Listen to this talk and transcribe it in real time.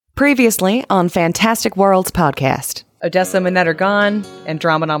Previously on Fantastic Worlds podcast. Odessa and Minette are gone.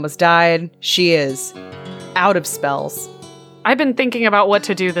 Andromeda died. She is out of spells. I've been thinking about what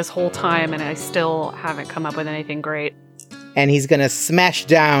to do this whole time, and I still haven't come up with anything great. And he's gonna smash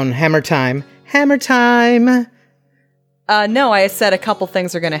down Hammer Time. Hammer Time! No, I said a couple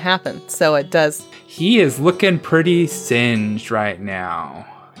things are gonna happen, so it does. He is looking pretty singed right now.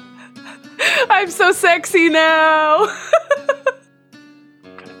 I'm so sexy now!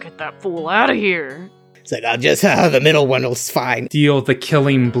 Gotta get that fool out of here. It's like, the middle one was fine. Deal the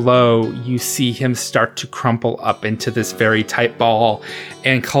killing blow, you see him start to crumple up into this very tight ball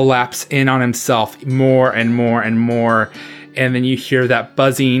and collapse in on himself more and more and more. And then you hear that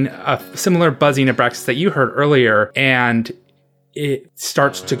buzzing, a similar buzzing Abraxas that you heard earlier, and it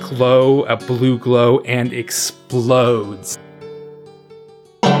starts to glow, a blue glow, and explodes.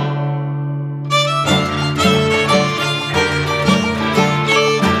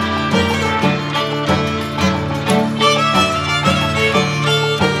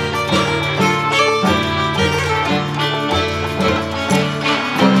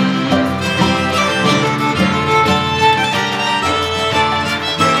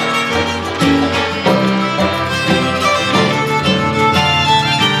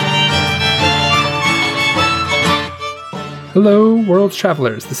 Hello, Worlds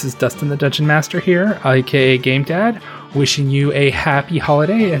Travelers. This is Dustin the Dungeon Master here, aka Game Dad, wishing you a happy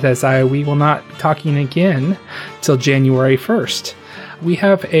holiday, as we will not be talking again till January 1st. We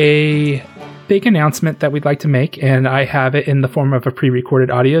have a big announcement that we'd like to make, and I have it in the form of a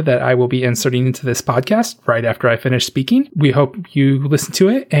pre-recorded audio that I will be inserting into this podcast right after I finish speaking. We hope you listen to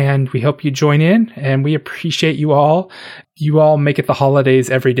it, and we hope you join in, and we appreciate you all. You all make it the holidays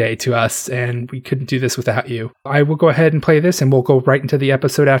every day to us, and we couldn't do this without you. I will go ahead and play this, and we'll go right into the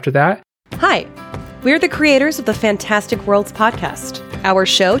episode after that. Hi, we're the creators of the Fantastic Worlds podcast. Our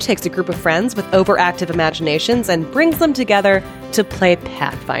show takes a group of friends with overactive imaginations and brings them together to play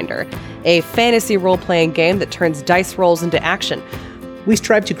Pathfinder, a fantasy role-playing game that turns dice rolls into action. We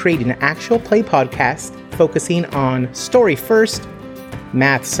strive to create an actual play podcast focusing on story first,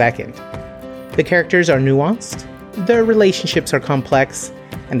 math second. The characters are nuanced, their relationships are complex,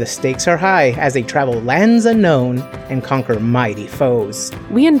 and the stakes are high as they travel lands unknown and conquer mighty foes.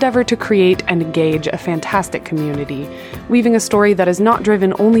 We endeavor to create and engage a fantastic community, weaving a story that is not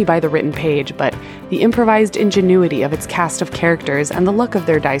driven only by the written page, but the improvised ingenuity of its cast of characters and the luck of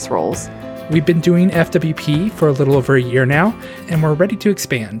their dice rolls. We've been doing FWP for a little over a year now, and we're ready to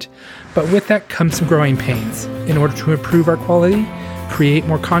expand. But with that comes some growing pains. In order to improve our quality, create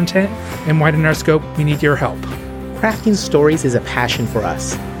more content, and widen our scope, we need your help. Crafting stories is a passion for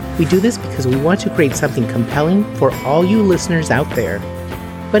us. We do this because we want to create something compelling for all you listeners out there.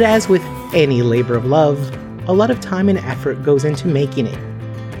 But as with any labor of love, a lot of time and effort goes into making it.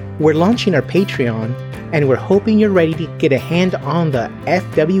 We're launching our Patreon, and we're hoping you're ready to get a hand on the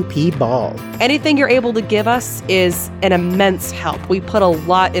FWP ball. Anything you're able to give us is an immense help. We put a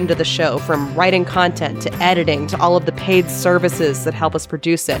lot into the show, from writing content to editing to all of the paid services that help us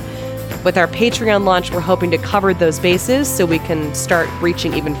produce it. With our Patreon launch, we're hoping to cover those bases so we can start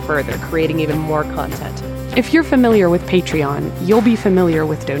reaching even further, creating even more content. If you're familiar with Patreon, you'll be familiar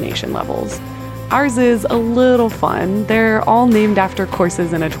with donation levels. Ours is a little fun. They're all named after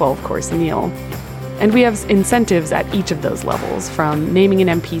courses in a 12-course meal. And we have incentives at each of those levels, from naming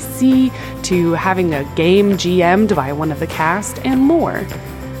an NPC to having a game GM'd by one of the cast and more.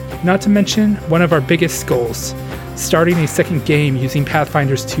 Not to mention one of our biggest goals, starting a second game using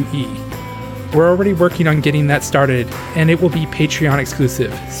Pathfinder's 2E. We're already working on getting that started, and it will be Patreon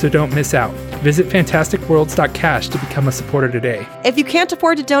exclusive, so don't miss out. Visit fantasticworlds.cash to become a supporter today. If you can't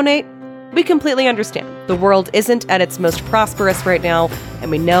afford to donate, we completely understand. The world isn't at its most prosperous right now,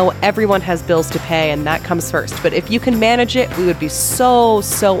 and we know everyone has bills to pay, and that comes first. But if you can manage it, we would be so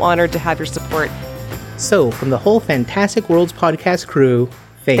honored to have your support. So, from the whole Fantastic Worlds podcast crew,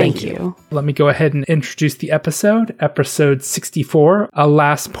 Thank you. Let me go ahead and introduce the episode 64,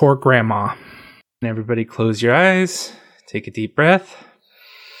 Alas, Poor Grandma. And everybody close your eyes, take a deep breath,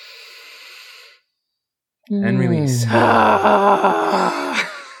 and release. I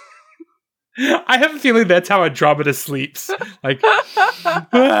have a feeling that's how Andromeda sleeps. Like,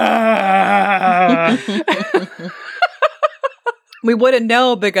 we wouldn't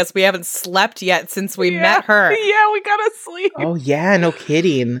know because we haven't slept yet since we met her. Yeah, we gotta sleep. Oh yeah, no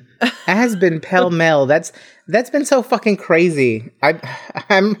kidding. It has been pell-mell. That's been so fucking crazy.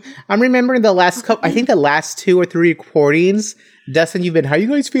 I'm remembering the last couple. I think the last 2 or 3 recordings. Dustin, how are you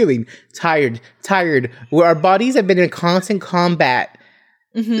guys feeling? Tired. Where our bodies have been in constant combat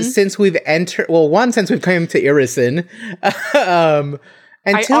since we've entered. Well, since we've come to Irison.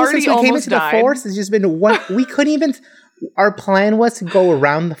 Until since we came into the forest, it's just been one. We couldn't even. Our plan was to go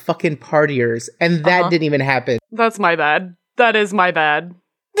around the fucking partiers, and that didn't even happen. That's my bad. That is my bad.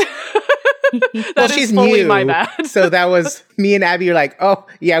 Well, she's fully new, my bad. So that was me and Abby. Are like, oh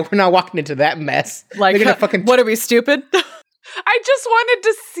yeah, we're not walking into that mess. Like, they're gonna fucking. What are we, stupid? I just wanted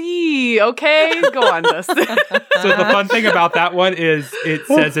to see. Okay, go on, Dustin. So the fun thing about that one is it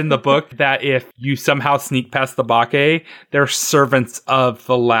says in the book that if you somehow sneak past the Bake, they're servants of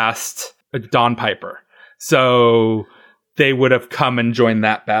the last Dawn Piper. So they would have come and joined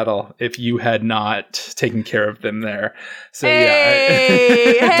that battle if you had not taken care of them there. So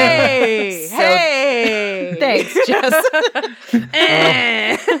hey, hey. Thanks, Jess.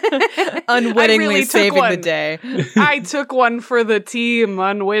 Unwittingly really saving the day. I took one for the team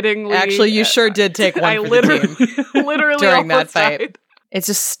unwittingly. Actually, you sure did take one for the team. literally during that almost fight. died. It's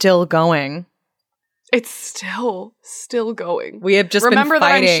just still going. It's still going. We have just remember been that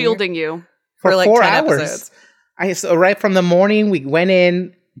fighting I'm shielding you for like 4 10 hours. episodes. So right from the morning, we went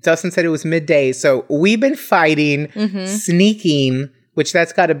in. Dustin said it was midday. So we've been fighting, sneaking, which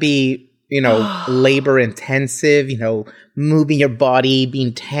that's got to be, labor intensive, moving your body,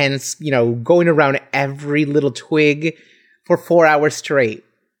 being tense, going around every little twig for 4 hours straight.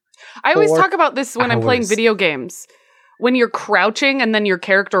 I always talk about this when I'm playing hours. video games. When you're crouching and then your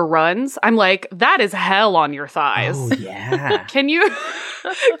character runs, I'm like, that is hell on your thighs. Oh, yeah. Can you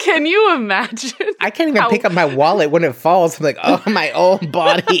imagine? I can't even pick up my wallet when it falls. I'm like, oh, my own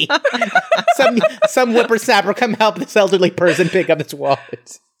body. some whippersnapper come help this elderly person pick up his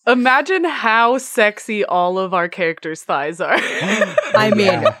wallet. Imagine how sexy all of our characters' thighs are. I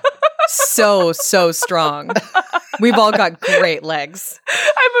mean, so strong. We've all got great legs.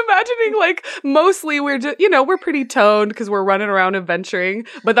 I'm imagining mostly we're just, we're pretty toned because we're running around adventuring,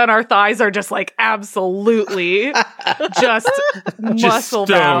 but then our thighs are just absolutely just muscle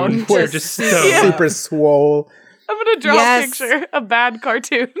bound. We're just super swole. I'm going to draw a picture, a bad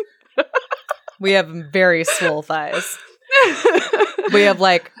cartoon. We have very swole thighs. We have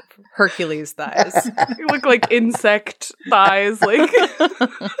Hercules thighs. You look like insect thighs.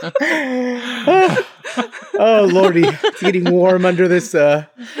 Oh lordy, it's getting warm under this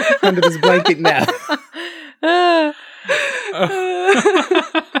blanket now.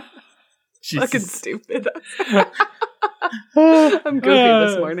 Fucking stupid. I'm goofy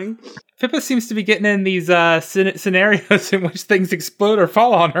this morning. Pippa seems to be getting in these scenarios in which things explode or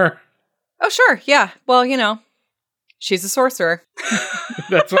fall on her. Oh, sure. Yeah. Well, she's a sorcerer.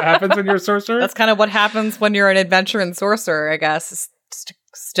 That's what happens when you're a sorcerer? That's kind of what happens when you're an adventuring sorcerer, I guess.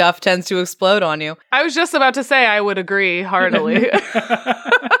 Stuff tends to explode on you. I was just about to say I would agree heartily.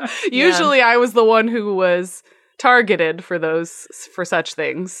 Usually I was the one who was targeted for such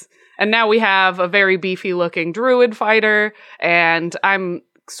things. And now we have a very beefy looking druid fighter, and I'm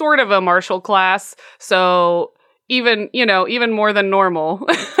sort of a martial class, so even more than normal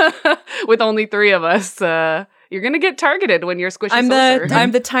with only 3 of us, you're going to get targeted when you're squishy sorcerer.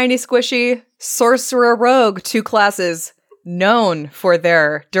 I'm the tiny squishy sorcerer rogue, 2 classes known for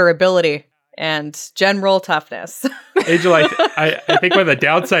their durability and general toughness. Angel, I think one of the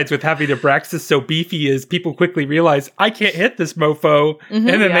downsides with having Abraxas so beefy is people quickly realize, I can't hit this mofo, and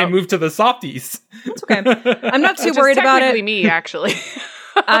then they move to the softies. It's okay. I'm not too worried about it. Me, actually.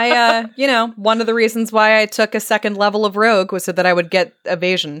 One of the reasons why I took a 2nd level of rogue was so that I would get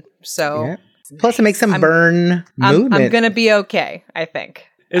evasion. So, yeah. Plus it makes them burn movement. I'm going to be okay, I think.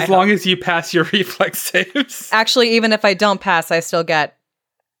 As long as you pass your reflex saves. Actually, even if I don't pass, I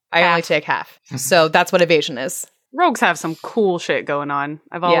only take half. So that's what evasion is. Rogues have some cool shit going on.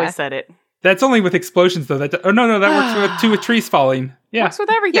 I've always said it. That's only with explosions, though. That works with trees falling. Yeah. Works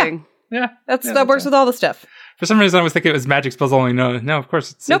with everything. Yeah. That works with all the stuff. For some reason, I was thinking it was magic spells only. No, of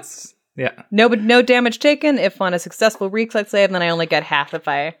course it's... Nope. No damage taken. If on a successful reflex save, then I only get half if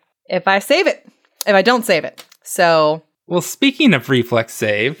I save it. If I don't save it. So... Well, speaking of reflex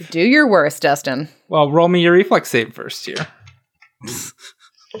save... Do your worst, Dustin. Well, roll me your reflex save first here.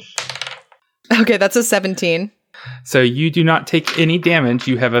 Okay, that's a 17. So you do not take any damage.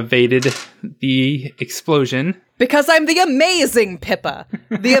 You have evaded the explosion. Because I'm the amazing Pippa.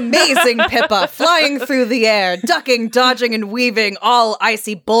 The amazing Pippa, flying through the air, ducking, dodging, and weaving all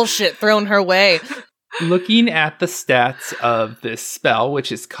icy bullshit thrown her way. Looking at the stats of this spell,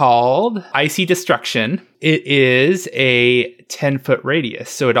 which is called Icy Destruction, it is a 10-foot radius.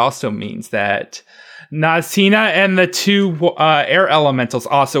 So it also means that Nasina and the 2 air elementals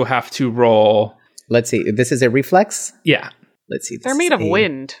also have to roll. Let's see. This is a reflex? Yeah. Let's see. They're made of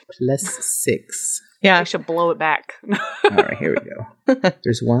wind. +6. Yeah. I should blow it back. All right, here we go.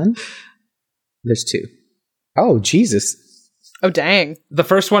 There's 1. There's 2. Oh, Jesus. Oh, dang. The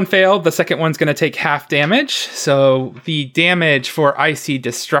first one failed. The second one's going to take half damage. So the damage for icy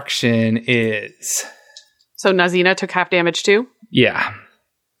destruction is... So Nazina took half damage too? Yeah.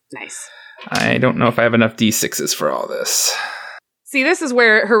 Nice. I don't know if I have enough D6s for all this. See, this is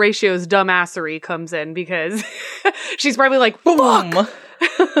where Horatio's dumbassery comes in, because she's probably like, boom!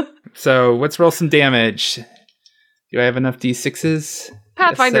 So let's roll some damage. Do I have enough D6s?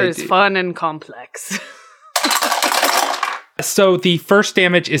 Pathfinder Yes, I is do. fun and complex. So the first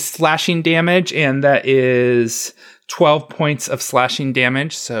damage is slashing damage, and that is 12 points of slashing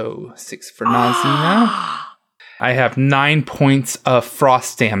damage. So 6 for Nazina. I have 9 points of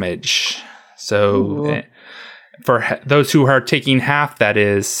frost damage. So for those who are taking half, that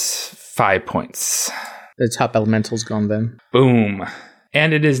is 5 points. The top elemental's gone then. Boom.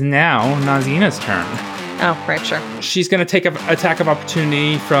 And it is now Nazina's turn. Oh, right, sure. She's going to take an attack of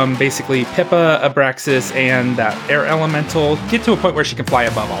opportunity from basically Pippa, Abraxas, and that air elemental. Get to a point where she can fly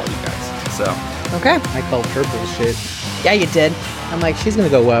above all of you guys. So, Okay. I called her bullshit. Yeah, you did. I'm like, she's gonna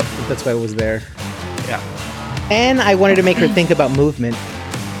go up. That's why I was there. yeah. And I wanted to make her think about movement.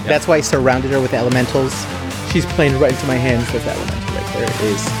 That's why I surrounded her with elementals. She's playing right into my hands. That's the elemental right there. It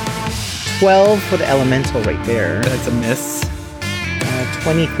is 12 for the elemental right there. That's a miss.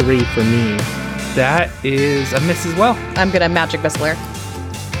 23 for me. That is a miss as well. I'm going to magic missile her.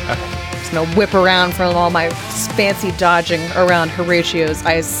 Okay. Just going to whip around from all my fancy dodging around Horatio's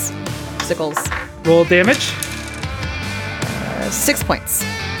ice sickles. Roll damage. 6 points.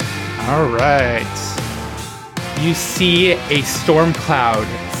 All right. You see a storm cloud,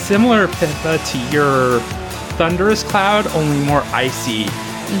 similar, Pippa, to your thunderous cloud, only more icy.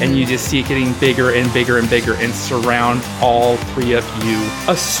 And you just see it getting bigger and bigger and bigger and surround all three of you.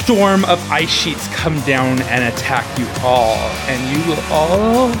 A storm of ice sheets come down and attack you all. And you will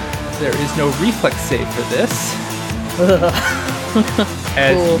all... There is no reflex save for this.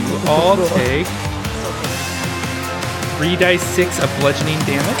 As you all take 3 dice 6 of bludgeoning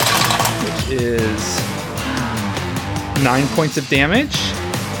damage, which is 9 points of damage.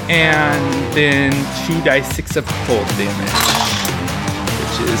 And then 2 dice 6 of cold damage,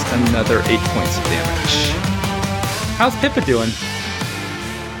 is another 8 points of damage. How's Pippa doing?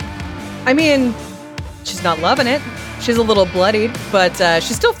 I mean, she's not loving it. She's a little bloodied, but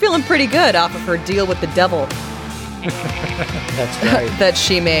she's still feeling pretty good off of her deal with the devil That's right. that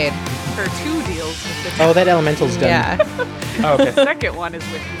she made. Her 2 deals with the Oh, that elemental's done. Yeah. Oh, okay. second one is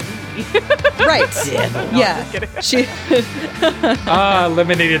with me. Right. Yeah. She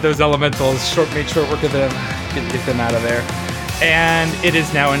Eliminated those elementals. Made short work of them. Get them out of there. And it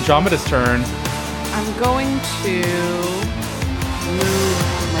is now Andromeda's turn. I'm going to move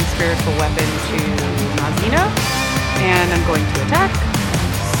my spiritual weapon to Nazina, and I'm going to attack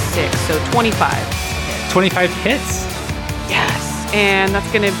 6, so 25. 25 hits. Yes, and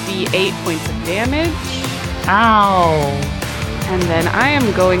that's going to be 8 points of damage. Ow. And then I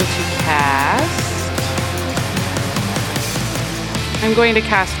am going to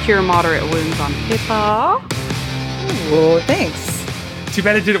cast Cure Moderate Wounds on Pippa. Oh, thanks. Too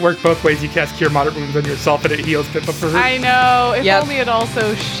bad it didn't work both ways. You cast Cure Moderate Wounds on yourself and it heals Pippa for her. I know. If Yep. only it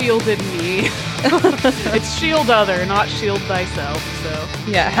also shielded me. It's shield other, not shield thyself. So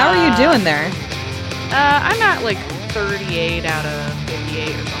Yeah. How are you doing there? I'm at like 38 out of 58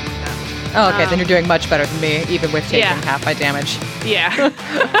 or something like that. Oh, okay. Then you're doing much better than me, even with taking Yeah. half my damage. Yeah.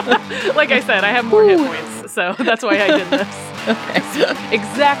 Like I said, I have more hit points, so that's why I did this. Okay.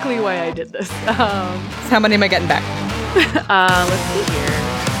 Exactly why I did this. So how many am I getting back? Let's see here.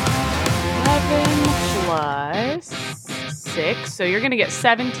 11 plus 6, so you're gonna get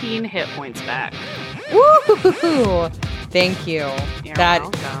 17 hit points back. Woo! Thank you. You're That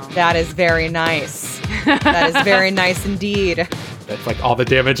welcome. that is very nice. That is very nice indeed. That's like all the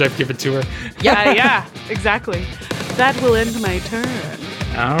damage I've given to her. Yeah, exactly. That will end my turn.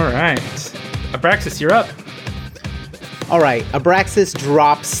 All right. Abraxas, you're up. All right, Abraxas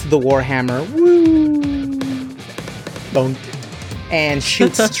drops the Warhammer. Woo! Bonk. And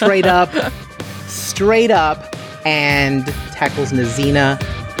shoots straight up, and tackles Nazina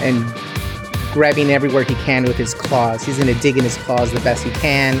and grabbing everywhere he can with his claws. He's going to dig in his claws the best he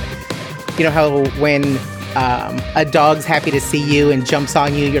can. You know how when a dog's happy to see you and jumps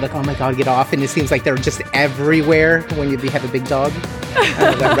on you, you're like, oh my god, get off. And it seems like they're just everywhere when you have a big dog. I don't know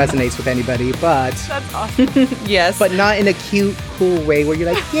if that resonates with anybody, but... That's awesome. Yes. But not in a cute, cool way where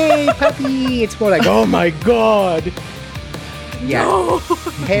you're like, yay, puppy. It's more like, oh my god. Yeah. No.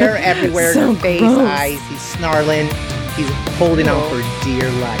 Hair everywhere, So face, gross. eyes. He's snarling. He's holding on for dear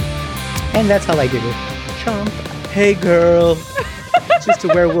life. And that's how I did it. Chomp. Hey, girl. Just a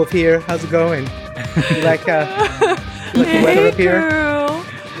werewolf here. How's it going? You like Looking weather up here. Girl.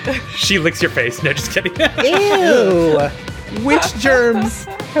 She licks your face. No, just kidding. Ew! Which germs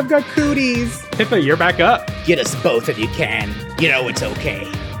have got cooties? Pippa, you're back up. Get us both if you can. You know it's okay.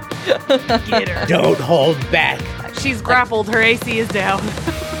 Get her. Don't hold back. She's grappled. Her AC is down.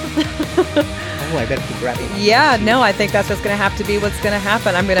 Oh, I better keep grabbing. Yeah, no, I think that's just going to have to be what's going to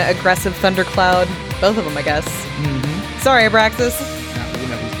happen. I'm going to aggressive thundercloud both of them, I guess. Mm-hmm. Sorry, Abraxas. You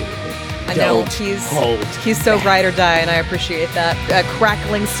know he's good at I it. know Don't hold he's so back. ride or die, and I appreciate that. A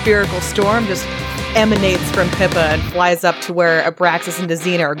crackling spherical storm just emanates from Pippa and flies up to where Abraxas and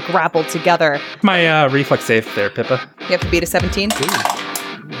Dazina are grappled together. My reflex save there, Pippa. You have to beat a 17.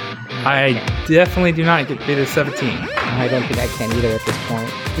 I definitely do not get beat at 17. I don't think I can either at this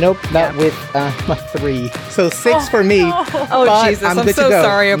point. Nope, not with my 3. So 6 for me. Oh, but Jesus, I'm good to so go.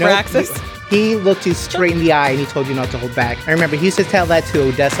 sorry, Nope, Abraxas. he looked you straight in the eye and he told you not to hold back. I remember he used to tell that to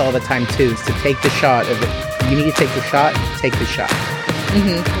Odessa all the time too, is to take the shot of it. You need to take the shot, take the shot.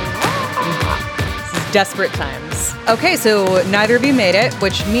 Desperate times. Okay, so neither of you made it,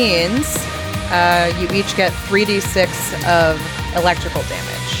 which means you each get 3d6 of electrical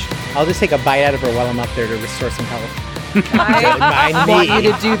damage. I'll just take a bite out of her while I'm up there to restore some health. I Mind want me. you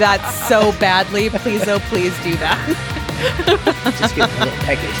to do that so badly. Please, oh please do that. Just get a little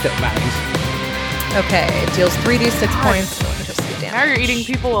peckish, don't mind. Okay, it deals 3d6 points of electricity Now damage. you're eating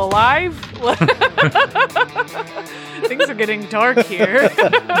people alive? Things are getting dark here.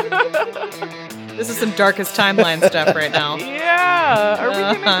 This is some darkest timeline stuff right now. Yeah. Are we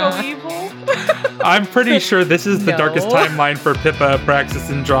gonna go evil? I'm pretty sure this is the No. darkest timeline for Pippa, Abraxas,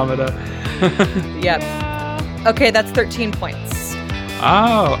 Andromeda. Yep. Okay, that's 13 points.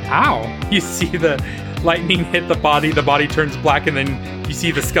 Oh, ow. You see the lightning hit the body turns black, and then you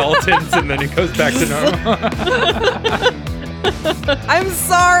see the skeletons, and then it goes back to normal. I'm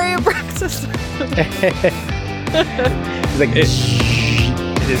sorry, Abraxas. He's like,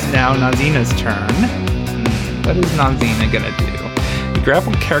 It is now Nazina's turn. What is Nazina gonna do? The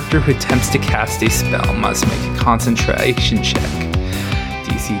grappled character who attempts to cast a spell must make a concentration check.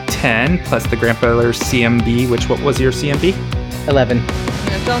 DC 10 plus the Grappler's CMB, what was your CMB? 11.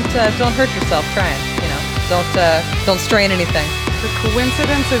 Don't hurt yourself trying. Don't strain anything. The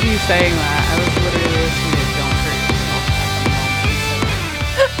coincidence of you saying that, I was literally listening to Don't Hurt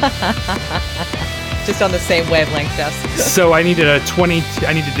Yourself. Just on the same wavelength, Jess. So I needed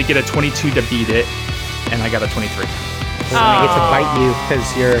to get a 22 to beat it, and I got a 23. I get to bite you because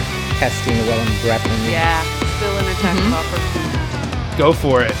you're testing while I'm grappling you. Yeah, still an attack of opportunity. Go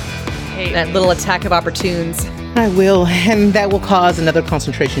for it. Hate That me. little attack of opportunes. I will, and that will cause another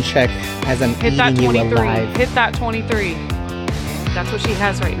concentration check as I'm Hit that eating you 23. alive. Hit that 23. That's what she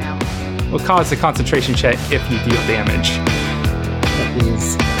has right now. We'll cause a concentration check if you deal damage. That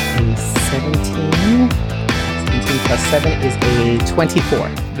is a 17. 17 plus 7 is a 24.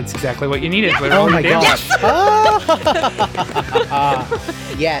 That's exactly what you needed. Oh my god.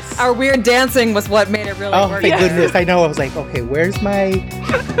 Yes. Our weird dancing was what made it really Oh, work. thank goodness. I know. I was like, okay, where's my...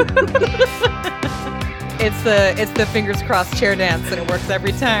 It's the fingers crossed chair dance, and it works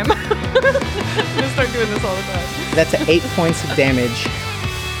every time. I'm gonna start doing this all the time. That's 8 points of damage.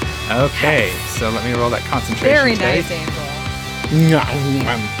 Okay, so let me roll that concentration Very check. nice, Angel.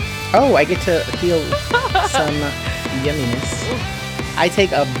 Oh, I get to heal some yumminess. I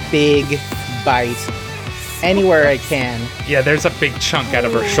take a big bite anywhere I can. Yeah, there's a big chunk out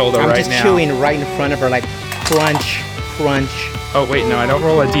of her shoulder I'm right just now. chewing right in front of her, like crunch, crunch. Oh, wait, no, I don't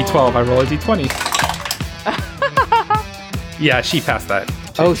roll a d12. I roll a d20. Yeah, she passed that.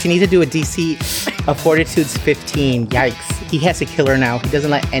 Oh, she needs to do a DC of Fortitude's 15. Yikes. He has to kill her now. He doesn't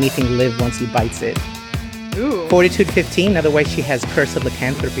let anything live once he bites it. Ooh. Fortitude 15, otherwise she has Curse of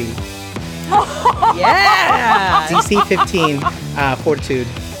Lycanthropy. Yeah! DC 15, Fortitude.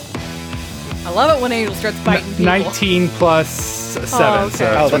 I love it when Angel starts biting people. 19 plus 7, okay. so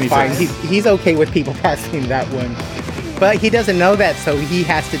Oh, that's 26. fine. He's okay with people passing that one. But he doesn't know that, so he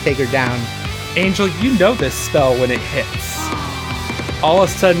has to take her down. Angel, you know this spell when it hits. All of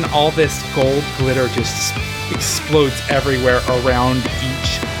a sudden, all this gold glitter just explodes everywhere around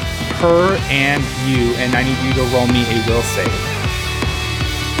each her and you, and I need you to roll me a will save.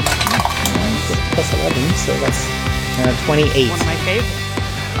 Plus 11, so that's 28. One of my favorites.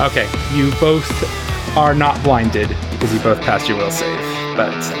 Okay, you both are not blinded because you both passed your will save,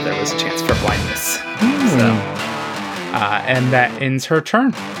 but there was a chance for blindness. So, and that ends her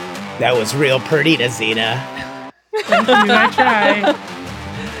turn. That was real pretty, Nazina. I try.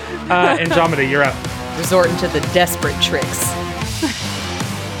 Andromeda, you're up. Resorting to the desperate tricks.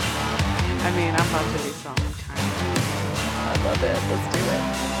 I mean, I'm about to do something kind of. I love it. Let's do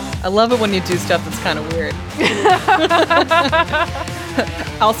it. I love it when you do stuff that's kind of weird.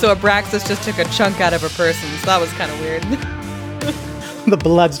 Also, Abraxas just took a chunk out of a person, so that was kind of weird. The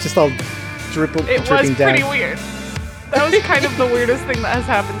blood's just all dripping It was down. pretty weird. That was kind of the weirdest thing that has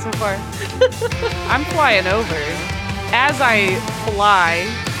happened so far. I'm flying over. As I fly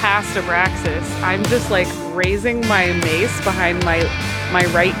past Abraxas, I'm just like raising my mace behind my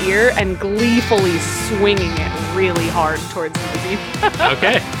right ear and gleefully swinging it really hard towards Lizzie.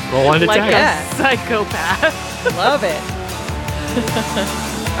 Okay, roll an Like attack. a psychopath. Love it.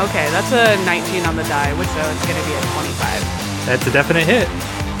 Okay, that's a 19 on the die, which so it's going to be a 25. That's a definite hit.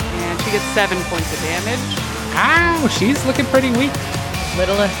 And she gets 7 points of damage. Ow, she's looking pretty weak.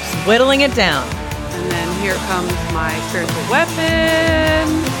 Whittling it down. And then here comes my spiritual weapon.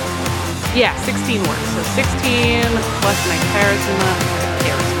 Yeah, 16 works. So 16 plus my charisma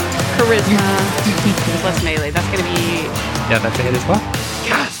plus melee. That's going to be... Yeah, that's a hit as well.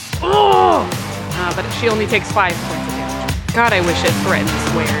 Yes! Oh! But she only takes 5 points of damage. God, I wish it threatened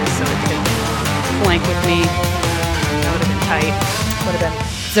squares so it could flank with me. That would have been tight. Would have been.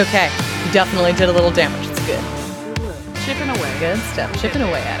 It's okay. You definitely did a little damage. It's good. Chipping away. Good stuff. Chipping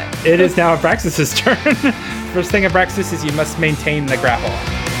away at it. It is now Abraxas' turn. First thing, Abraxas, is you must maintain the grapple.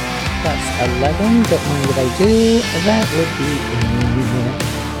 Plus 11, don't mind what I do. That would be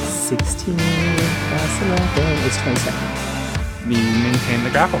 16 plus 11 is 27. You maintain the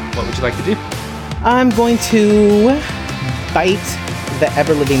grapple. What would you like to do? I'm going to bite the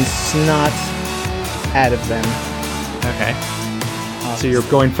ever-living snot out of them. Okay. So you're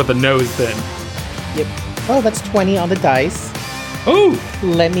going for the nose then. Yep. Oh, that's 20 on the dice. Ooh!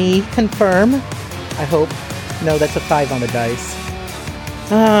 Let me confirm. I hope. No, that's a 5 on the dice.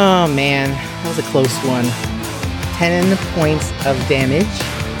 Oh, man. That was a close one. 10 points of damage.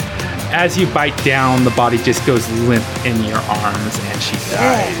 As you bite down, the body just goes limp in your arms and she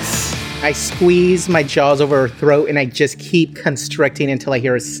dies. I squeeze my jaws over her throat and I just keep constricting until I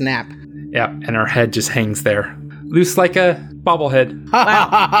hear a snap. Yeah, and her head just hangs there. Loose like a bobblehead.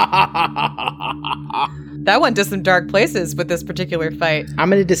 That went to some dark places with this particular fight. I'm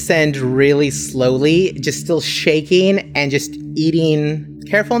going to descend really slowly, just still shaking and just eating.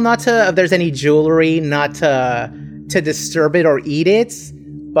 Careful not to, if there's any jewelry, not to disturb it or eat it.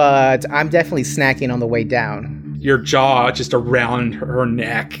 But I'm definitely snacking on the way down. Your jaw just around her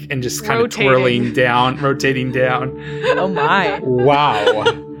neck and just kind Rotating. of rotating down. Oh my. Wow.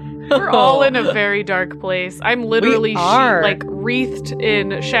 We're all in a very dark place. I'm literally We are. like wreathed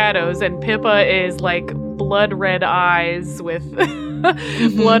in shadows, and Pippa is like blood red eyes with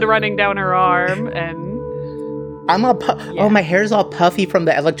blood running down her arm, and I'm all oh, my hair's all puffy from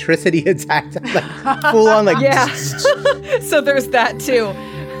the electricity attack. Like, full on like Yeah. So there's that too.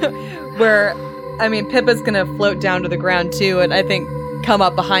 Where, I mean, Pippa's gonna float down to the ground too, and I think come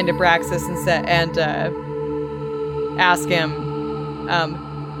up behind Abraxas and ask him,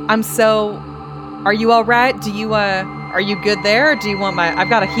 are you all right? Do you, are you good there? Or do you want I've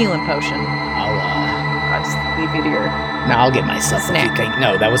got a healing potion. I'll just leave you to your... No, I'll get myself Snack. a few things.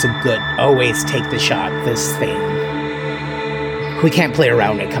 No, that was a good. Always take the shot. This thing. We can't play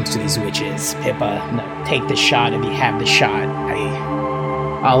around when it comes to these witches, Pippa. No, take the shot if you have the shot.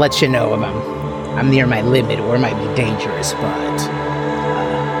 I'll let you know if I'm near my limit or it might be dangerous, but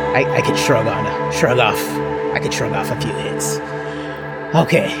I could shrug off. I could shrug off a few hits.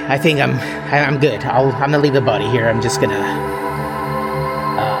 Okay, I think I'm good. I'm gonna leave the body here. I'm just gonna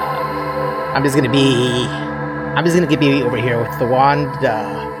get you over here with the wand.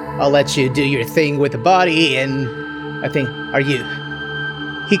 I'll let you do your thing with the body, and I think,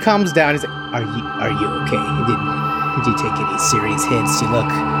 he calms down. He's like, are you okay? Did you take any serious hits?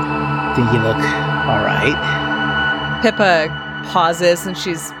 Think you look all right? Pippa pauses and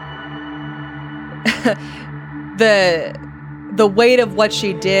she's... The weight of what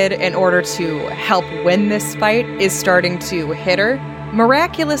she did in order to help win this fight is starting to hit her.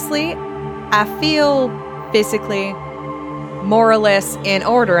 Miraculously, I feel physically more or less in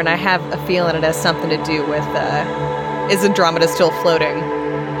order, and I have a feeling it has something to do with, is Andromeda still floating?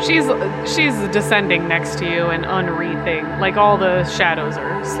 she's descending next to you and unwreathing. Like all the shadows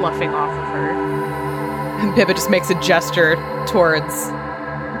are sloughing off of her. And Pippa just makes a gesture towards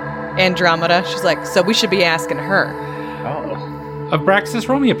Andromeda. She's like, so we should be asking her. Oh. Abraxas,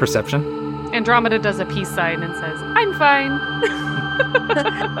 roll me a perception. Andromeda does a peace sign and says, I'm fine.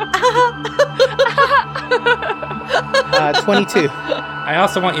 22. I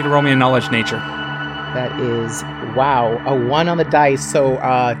also want you to roll me a knowledge nature. That is, wow, a 1 on the dice, so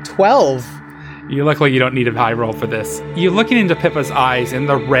 12. You look like you don't need a high roll for this. You're looking into Pippa's eyes, and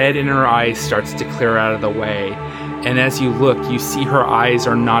the red in her eyes starts to clear out of the way. And as you look, you see her eyes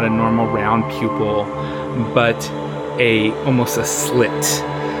are not a normal round pupil, but almost a slit.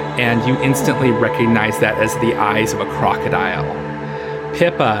 And you instantly recognize that as the eyes of a crocodile.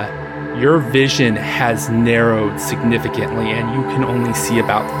 Pippa, your vision has narrowed significantly, and you can only see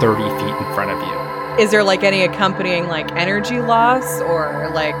about 30 feet in front of you. Is there like any accompanying like energy loss or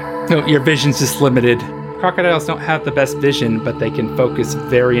like... No, your vision's just limited. Crocodiles don't have the best vision, but they can focus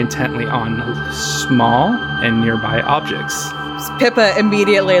very intently on small and nearby objects. Pippa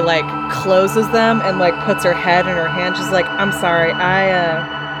immediately like closes them and like puts her head in her hand. She's like, I'm sorry,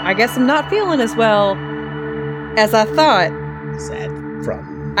 I guess I'm not feeling as well as I thought. Is that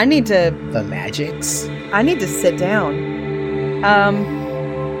from I need to the magics? I need to sit down.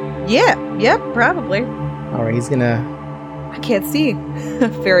 Yeah, probably. All right, he's gonna... I can't see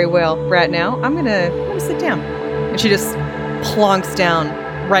very well right now. I'm gonna sit down. And she just plonks down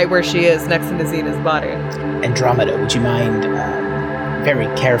right where she is next to Nazina's body. Andromeda, would you mind very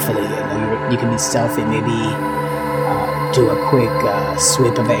carefully, you can be stealthy, maybe do a quick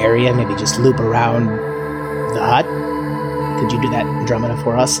sweep of the area, maybe just loop around the hut? Could you do that, Andromeda,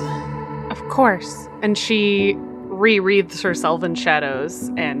 for us? Of course. And she re-wreathes herself in shadows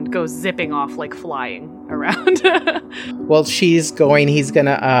and goes zipping off like flying around. Well, he's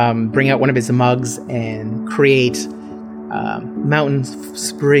gonna bring out one of his mugs and create mountain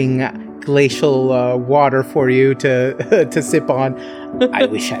spring glacial water for you to to sip on. I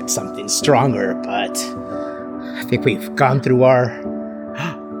wish I had something stronger, but I think we've gone through our...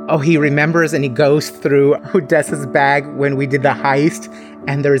 Oh, he remembers and he goes through Odessa's bag when we did the heist,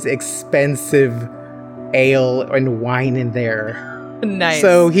 and there's expensive ale and wine in there. Nice.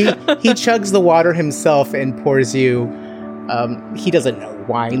 So he chugs the water himself and pours you... he doesn't know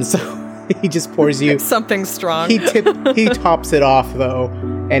wine, so he just pours you... something strong. He tops it off, though,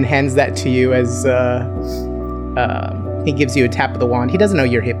 and hands that to you as... he gives you a tap of the wand. He doesn't know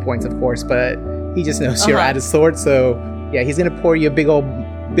your hit points, of course, but he just knows you're out of sorts, so... Yeah, he's gonna pour you a big old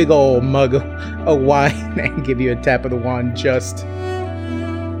mug of wine and give you a tap of the wand.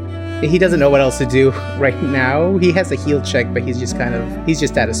 He doesn't know what else to do right now. He has a heal check, but he's just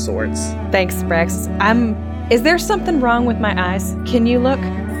out of sorts. Thanks, Rex. Is there something wrong with my eyes? Can you look?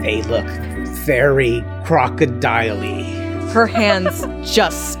 they look very crocodile-y. Her hands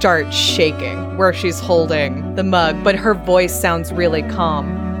just start shaking where she's holding the mug, but her voice sounds really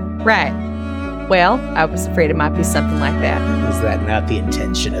calm. Right. Well, I was afraid it might be something like that. Was that not the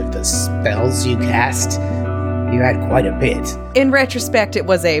intention of the spells you cast? You had quite a bit. In retrospect, it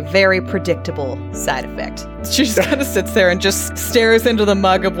was a very predictable side effect. She just kind of sits there and just stares into the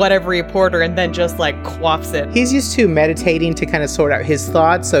mug of whatever he poured her and then just like quaffs it. He's used to meditating to kind of sort out his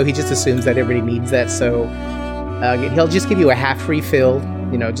thoughts, so he just assumes that everybody needs that. So he'll just give you a half refill,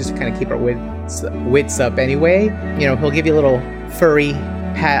 just to kind of keep our wits up anyway. He'll give you a little furry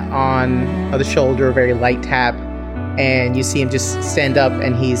pat on the shoulder, a very light tap. And you see him just stand up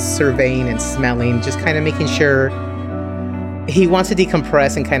and he's surveying and smelling, just kind of making sure he wants to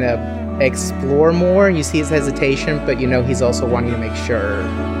decompress and kind of explore more. You see his hesitation, but he's also wanting to make sure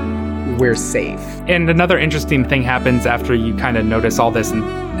we're safe. And another interesting thing happens after you kind of notice all this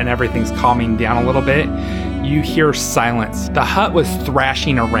and everything's calming down a little bit. You hear silence. The hut was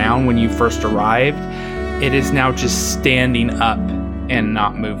thrashing around when you first arrived. It is now just standing up and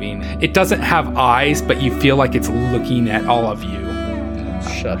not moving. It doesn't have eyes, but you feel like it's looking at all of you.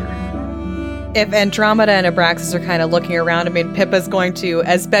 Shudder. If Andromeda and Abraxas are kind of looking around, Pippa's going to,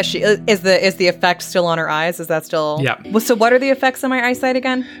 as best she is the effect still on her eyes? Is that still? Yeah. Well, so what are the effects on my eyesight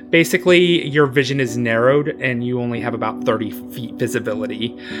again? Basically, your vision is narrowed and you only have about 30 feet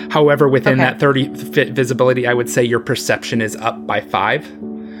visibility. However, within that 30 feet visibility, I would say your perception is up by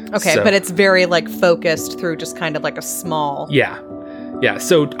 5. Okay, but it's very focused through just kind of like a small. Yeah,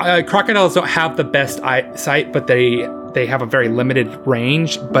 so crocodiles don't have the best eyesight, but they have a very limited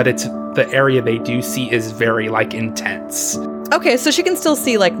range, but it's the area they do see is very intense. Okay, so she can still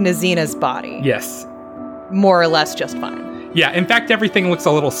see Nazina's body. Yes. More or less just fine. Yeah, in fact, everything looks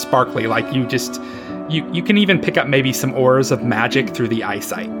a little sparkly, you can even pick up maybe some auras of magic through the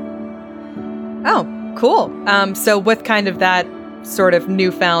eyesight. Oh, cool. So with kind of that sort of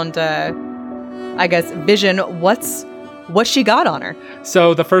newfound, vision, what she got on her?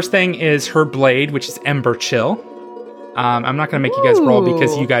 So the first thing is her blade, which is Ember Chill. I'm not going to make you guys roll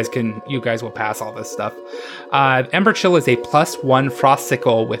because you guys will pass all this stuff. Emberchill is a +1 frost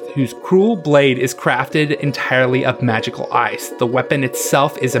sickle whose cruel blade is crafted entirely of magical ice. The weapon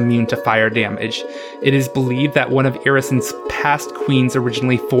itself is immune to fire damage. It is believed that one of Irisen's past queens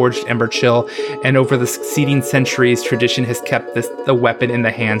originally forged Emberchill, and over the succeeding centuries, tradition has kept the weapon in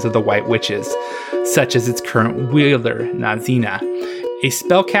the hands of the White Witches, such as its current wielder, Nazina. A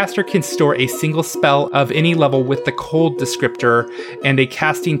spellcaster can store a single spell of any level with the cold descriptor and a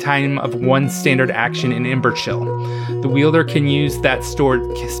casting time of 1 standard action in Emberchill. The wielder can use that stored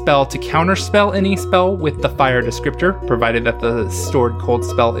spell to counterspell any spell with the fire descriptor, provided that the stored cold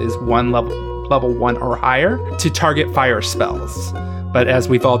spell is level 1 or higher, to target fire spells. But as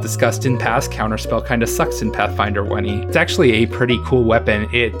we've all discussed in past, Counterspell kind of sucks in Pathfinder 1e. It's actually a pretty cool weapon.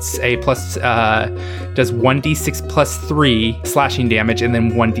 It's a does 1d6 plus 3 slashing damage and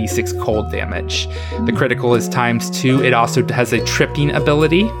then 1d6 cold damage. The critical is ×2. It also has a tripping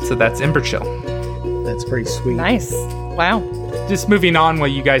ability, so that's Emberchill. That's pretty sweet. Nice. Wow. Just moving on,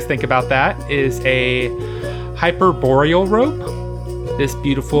 what you guys think about that is a Hyperboreal robe. This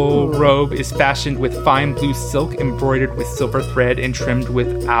beautiful robe is fashioned with fine blue silk embroidered with silver thread and trimmed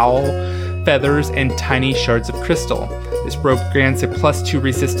with owl feathers and tiny shards of crystal. This robe grants a +2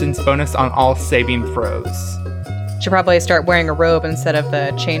 resistance bonus on all saving throws. Should probably start wearing a robe instead of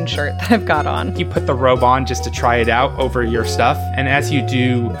the chain shirt that I've got on. You put the robe on just to try it out over your stuff, and as you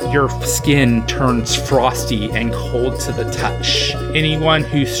do, your skin turns frosty and cold to the touch. Anyone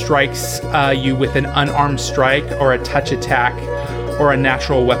who strikes you with an unarmed strike or a touch attack or a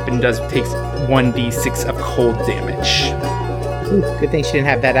natural weapon takes 1d6 of cold damage. Ooh, good thing she didn't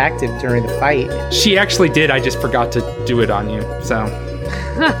have that active during the fight. She actually did, I just forgot to do it on you, so.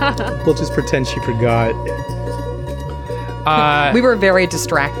 We'll just pretend she forgot. We were very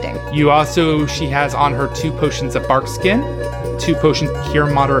distracting. She has on her 2 potions of bark skin, 2 potions to cure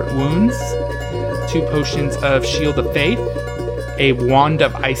moderate wounds, 2 potions of shield of faith, a wand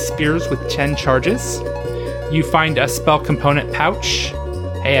of ice spears with 10 charges. You find a spell component pouch.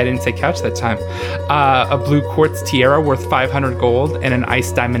 Hey, I didn't say couch that time. A blue quartz tiara worth 500 gold, and an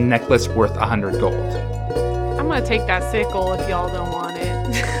ice diamond necklace worth 100 gold. I'm gonna take that sickle if y'all don't want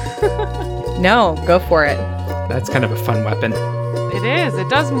it. No, go for it. That's kind of a fun weapon. It is. It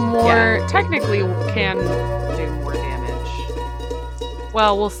does more. Technically, can do more damage.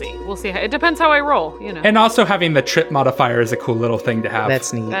 Well, we'll see. It depends how I roll, you know. And also having the trip modifier is a cool little thing to have.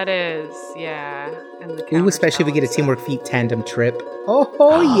 That's neat. That is, yeah. Ooh, especially if we get a teamwork feat tandem trip.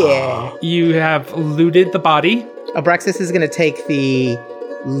 Oh yeah. You have looted the body. Abraxas is going to take the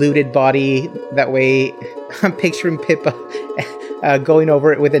looted body. That way, I'm picturing Pippa going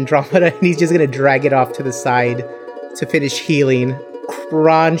over it with Andromeda, and he's just going to drag it off to the side to finish healing.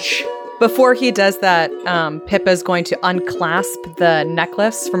 Crunch. Before he does that, Pippa's going to unclasp the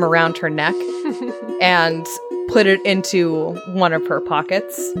necklace from around her neck and put it into one of her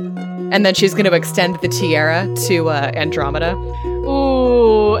pockets. And then she's going to extend the tiara to Andromeda.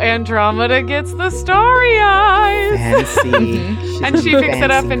 Ooh, Andromeda gets the starry eyes. Fancy. And she picks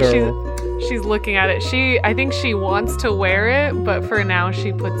it up and girl. she's looking at it. I think she wants to wear it, but for now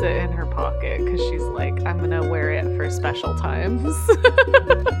she puts it in her pocket because she's like, I'm going to wear it for special times.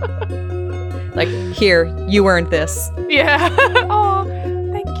 Like, here, you earned this. Yeah. Oh,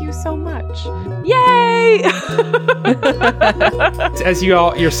 thank you so much. Yay! As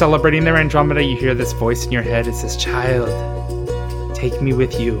you're celebrating their Andromeda, you hear this voice in your head. It says, "Child, take me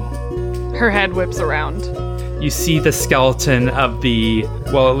with you." Her head whips around. You see the skeleton of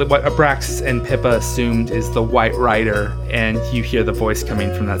what Abraxas and Pippa assumed is the White Rider, and you hear the voice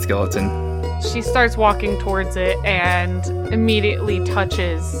coming from that skeleton. She starts walking towards it and immediately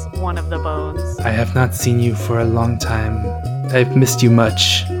touches one of the bones. I have not seen you for a long time. I've missed you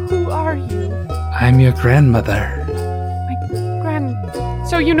much. Who are you? I'm your grandmother.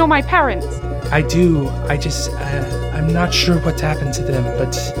 So you know my parents? I do. I'm not sure what happened to them,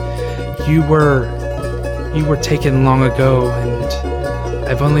 but you were taken long ago, and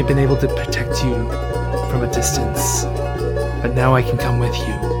I've only been able to protect you from a distance. But now I can come with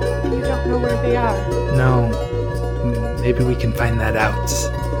you. You don't know where they are? No. Maybe we can find that out.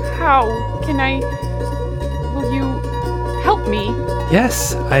 How? Will you help me?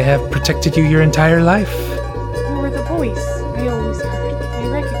 Yes, I have protected you your entire life. You were the voice I always heard. I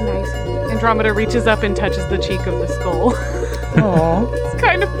recognize it. Andromeda reaches up and touches the cheek of the skull. Aww. It's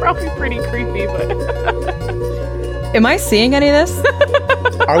kind of probably pretty creepy, but... Am I seeing any of this?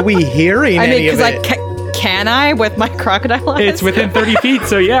 Are we hearing any of it? Can I with my crocodile eyes? It's within 30 feet,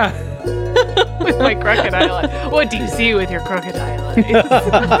 so yeah. With my crocodile eye. What do you see with your crocodile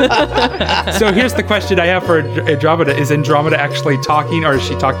lies. So here's the question I have for Andromeda. Is Andromeda actually talking, or is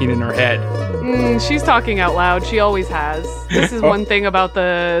she talking in her head? She's talking out loud. She always has. This is one thing about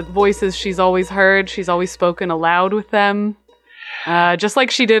the voices she's always heard. She's always spoken aloud with them. Just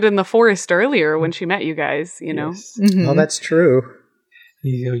like she did in the forest earlier when she met you guys, you know? Yes. Mm-hmm. Oh, that's true.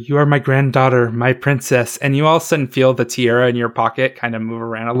 You are my granddaughter, my princess. And you all of a sudden feel the tiara in your pocket kind of move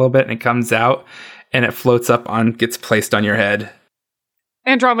around a little bit, and it comes out, and it floats up on, gets placed on your head.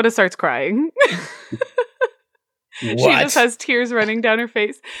 Andromeda starts crying. What? She just has tears running down her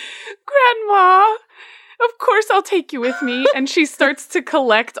face. Grandma, of course I'll take you with me. And she starts to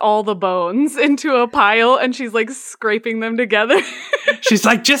collect all the bones into a pile, and she's like scraping them together. She's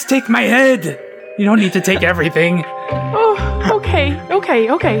like, just take my head. You don't need to take everything. Oh, okay.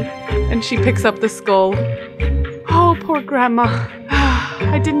 And she picks up the skull. Oh, poor Grandma.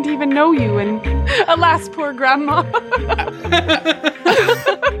 I didn't even know you, and alas, poor Grandma.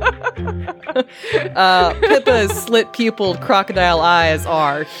 Pippa's slit-pupiled crocodile eyes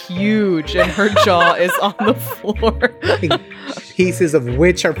are huge, and her jaw is on the floor. Pieces of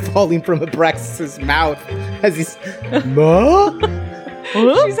which are falling from Abraxas's mouth as he's... Ma?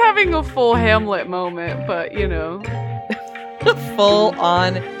 She's having a full Hamlet moment, but you know.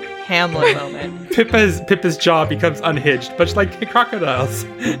 Full-on Hamlet moment. Pippa's jaw becomes unhinged, much like crocodiles.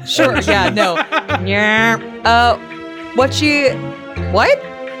 Sure, yeah, no. What?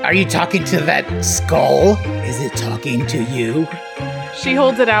 Are you talking to that skull? Is it talking to you? She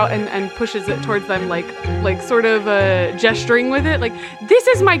holds it out and pushes it towards them, like sort of gesturing with it, like, this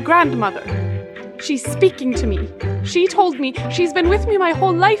is my grandmother. She's speaking to me. She told me she's been with me my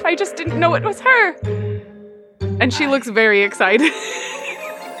whole life. I just didn't know it was her. And she looks very excited.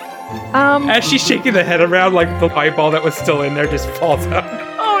 As she's shaking the head around, like the eyeball that was still in there just falls out.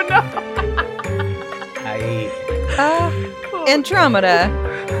 Oh no. Andromeda,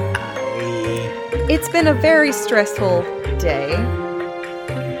 it's been a very stressful day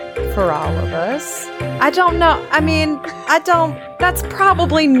for all of us. I don't know. That's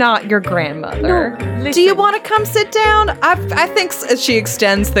probably not your grandmother. No, listen. Do you want to come sit down? I think she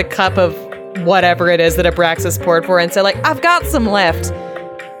extends the cup of whatever it is that Abraxas poured for her and say, like, I've got some left.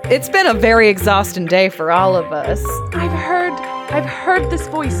 It's been a very exhausting day for all of us. I've heard this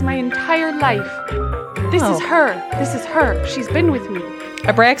voice my entire life. This is her. She's been with me.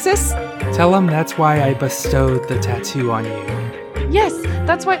 Abraxas? Tell him that's why I bestowed the tattoo on you. Yes,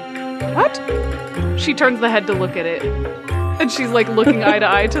 that's why. What? She turns the head to look at it. And she's like looking eye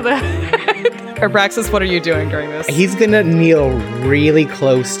to eye to the head. Abraxas, what are you doing during this? He's gonna kneel really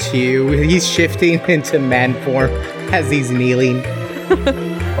close to you. He's shifting into man form as he's kneeling.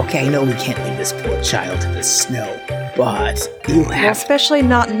 Okay, I know we can't leave this poor child in the snow, but you Well, have... especially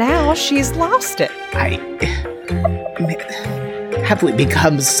not now. She's lost it. Have we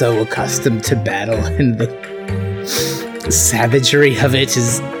become so accustomed to battle, and the savagery of it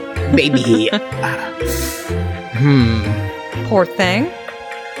is maybe... Poor thing.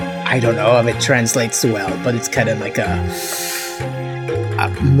 I don't know if it translates well, but it's kind of like a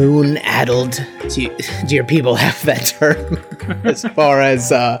moon-addled. Do your people have that term? As far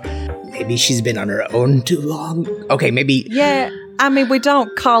as maybe she's been on her own too long. Okay, maybe. Yeah, we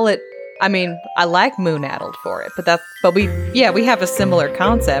don't call it. I like moon-addled for it, but we have a similar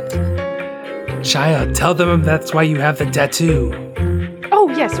concept. Child, tell them that's why you have the tattoo. Oh,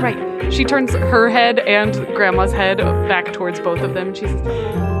 yes, right. She turns her head and Grandma's head back towards both of them. She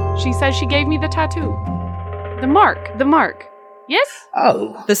says she gave me the tattoo. The mark. Yes?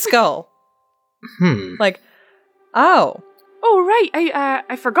 Oh. The skull. Like, oh. Oh, right.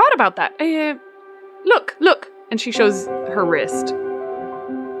 I forgot about that. Look. And she shows her wrist.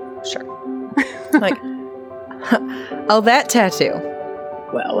 Sure. Like, oh, that tattoo.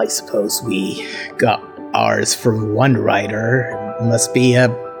 Well, I suppose we got ours from one writer. Must be a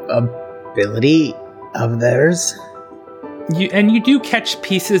ability of theirs. You do catch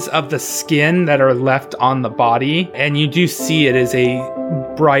pieces of the skin that are left on the body, and you do see it as a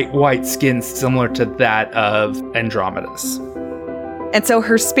bright white skin similar to that of Andromeda's. And so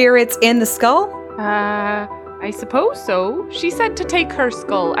her spirit's in the skull? I suppose so. She said to take her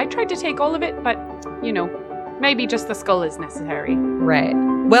skull. I tried to take all of it, but, maybe just the skull is necessary. Right.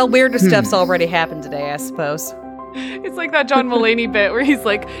 Well, weirder stuff's already happened today, I suppose. It's like that John Mulaney bit where he's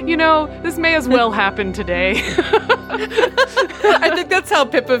like, this may as well happen today. I think that's how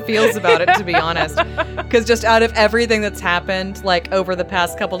Pippa feels about it, to be honest. Because just out of everything that's happened, like, over the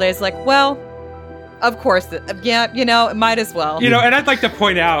past couple days, like, well, Of course. Yeah, might as well. And I'd like to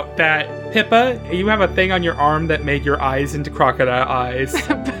point out that Pippa, you have a thing on your arm that made your eyes into crocodile eyes.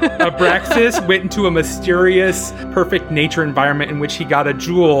 Abraxas went into a mysterious, perfect nature environment in which he got a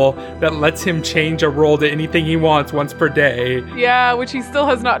jewel that lets him change a role to anything he wants once per day. Yeah, which he still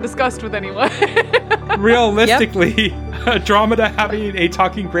has not discussed with anyone. Realistically, Andromeda having a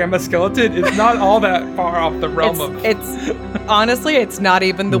talking grandma skeleton is not all that far off the realm of... Honestly, it's not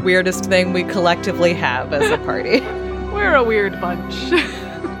even the weirdest thing we collectively have as a party. We're a weird bunch.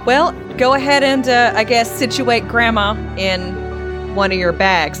 Well, go ahead and, I guess, situate Grandma in one of your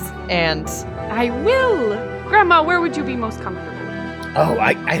bags, and... I will! Grandma, where would you be most comfortable? Oh,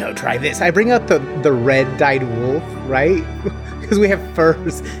 I know, try this. I bring out the red dyed wolf, right? Because we have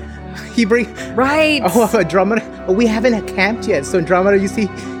furs. Right! Oh, Andromeda. Oh, we haven't camped yet, so Andromeda, you see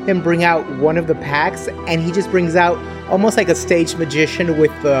him bring out one of the packs, and he just brings out almost like a stage magician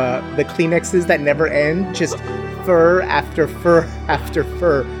with the Kleenexes that never end, just fur after fur after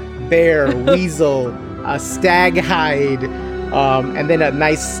fur. Bear, weasel, a stag hide, and then a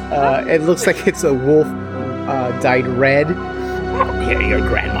nice, it looks like it's a wolf dyed red. Here, your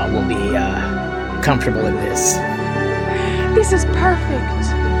grandma will be comfortable in this. This is perfect.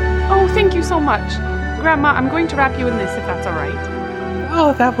 Oh, thank you so much. Grandma, I'm going to wrap you in this if that's all right.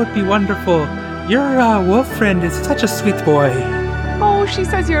 Oh, that would be wonderful. Your wolf friend is such a sweet boy. Oh, she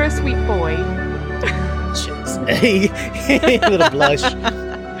says you're a sweet boy. A little blush.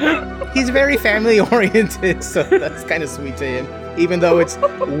 He's very family oriented, so that's kind of sweet to him. Even though it's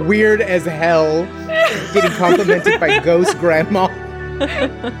weird as hell getting complimented by ghost grandma.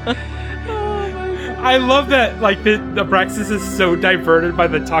 I love that, like, the Abraxas is so diverted by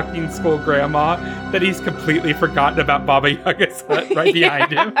the talking skull grandma that he's completely forgotten about Baba Yaga's hut right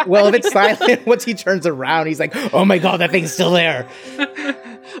behind him. Well, if it's silent, once he turns around, he's like, oh my god, that thing's still there.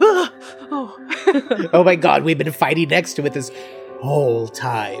 Oh my god, we've been fighting next to it this whole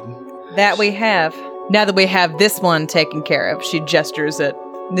time. That we have. Now that we have this one taken care of, she gestures at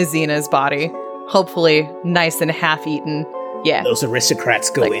Nazina's body. Hopefully nice and half-eaten. Yeah. Those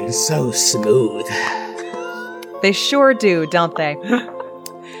aristocrats go in so smooth. They sure do, don't they?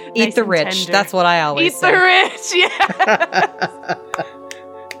 Eat Nice the and rich. tender. That's what I always Eat say. the rich,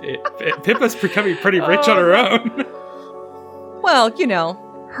 yeah. Pippa's becoming pretty rich on her own. Well,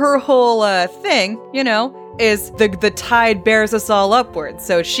 her whole thing, is the tide bears us all upwards.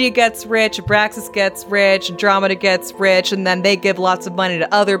 So she gets rich, Abraxas gets rich, Andromeda gets rich, and then they give lots of money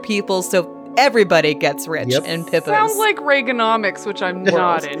to other people, so everybody gets rich in Pippa's. Sounds like Reaganomics, which I'm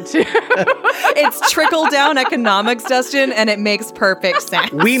not into. It's trickle-down economics, Dustin, and it makes perfect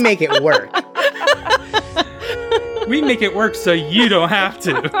sense. We make it work. We make it work so you don't have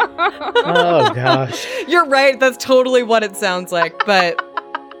to. Oh gosh. You're right, that's totally what it sounds like, but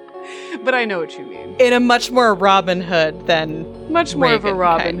I know what you mean. in a much more Robin Hood than Much more of a Reagan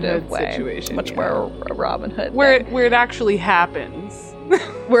Robin kind of Hood way. situation. Much yeah. more a Robin Hood. Where than- it actually happens.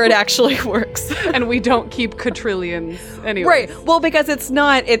 where it actually works. And we don't keep quadrillions anyway. Right. Well, because it's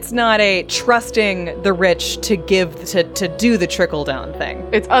not a trusting the rich to give to do the trickle down thing.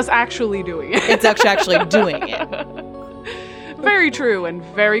 It's us actually doing it. It's actually doing it. Very true and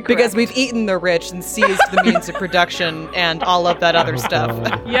very correct. Because we've eaten the rich and seized the means of production and all of that other stuff.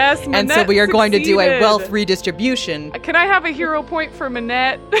 Yes, And so Manette we are going to do a succeeded. wealth redistribution. Can I have a hero point for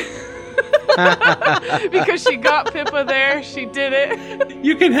Manette? Because she got Pippa there. She did it.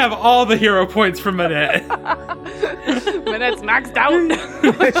 You can have all the hero points from Manette. Manette's maxed out.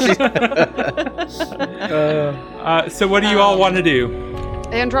 So what do you all want to do?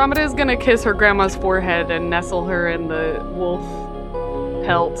 Andromeda is gonna kiss her grandma's forehead and nestle her in the wolf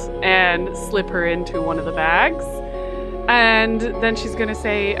pelt and slip her into one of the bags. And then she's gonna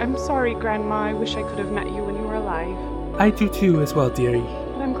say, I'm sorry, Grandma. I wish I could have met you when you were alive. I do too as well, dearie.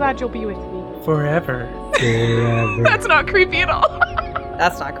 But I'm glad you'll be with me. Forever. That's not creepy at all.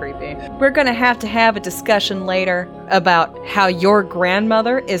 That's not creepy. We're going to have a discussion later about how your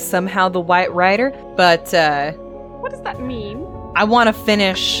grandmother is somehow the White Rider, but What does that mean? I want to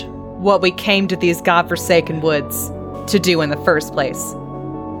finish what we came to these godforsaken woods to do in the first place.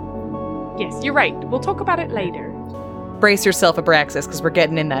 Yes, you're right. We'll talk about it later. Brace yourself, Abraxas, because we're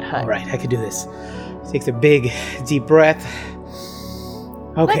getting in that hut. All right, I can do this. Takes a big, deep breath.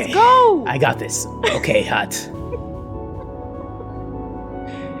 Okay. Let's go! I got this. Okay, hut.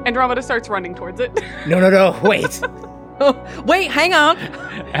 Andromeda starts running towards it. No, wait. Wait, hang on.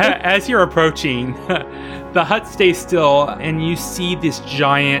 As you're approaching, The hut stays still, and you see this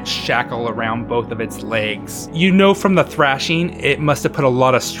giant shackle around both of its legs. You know from the thrashing, it must have put a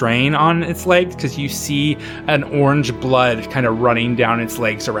lot of strain on its legs, because you see an orange blood kind of running down its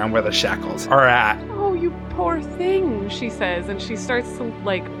legs around where the shackles are at. Oh, you poor thing, she says, and she starts to,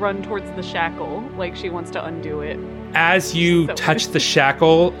 run towards the shackle, like she wants to undo it. As you touch the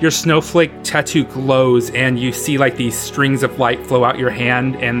shackle, your snowflake tattoo glows, and you see, these strings of light flow out your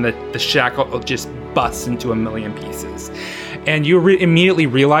hand, and the shackle just busts into a million pieces. And you immediately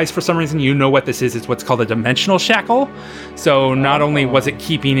realize, for some reason, you know what this is. It's what's called a dimensional shackle. So not only was it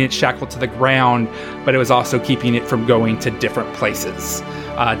keeping it shackled to the ground, but it was also keeping it from going to different places,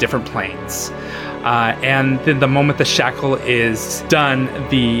 different planes. And then the moment the shackle is done,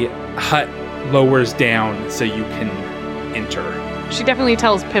 the hut lowers down so you can enter. She definitely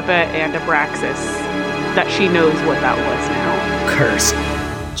tells Pippa and Abraxas that she knows what that was now. Curse.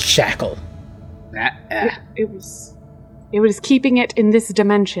 Shackle. It was keeping it in this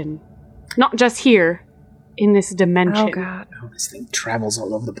dimension. Not just here, in this dimension. Oh, God. Oh, this thing travels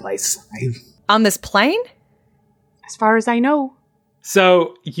all over the place. On this plane? As far as I know.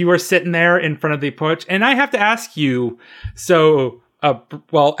 So you are sitting there in front of the porch, and I have to ask you,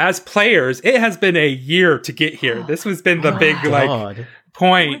 as players, it has been a year to get here. This has been the big,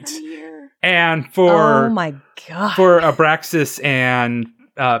 point. And oh my God. For Abraxas and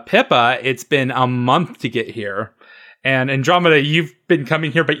Pippa, it's been a month to get here. And Andromeda, you've been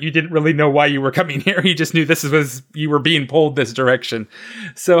coming here, but you didn't really know why you were coming here. You just knew you were being pulled this direction.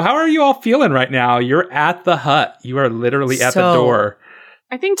 So how are you all feeling right now? You're at the hut. You are literally at the door.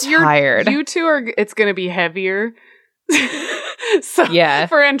 I think tired. You two it's going to be heavier. So yeah.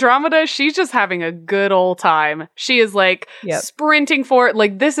 For Andromeda, she's just having a good old time. She is sprinting for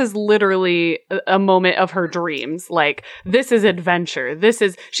it. This is literally a moment of her dreams. This is adventure.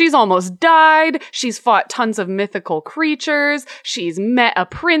 She's almost died. She's fought tons of mythical creatures. She's met a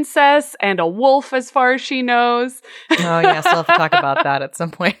princess and a wolf as far as she knows. Oh yes, we'll have to talk about that at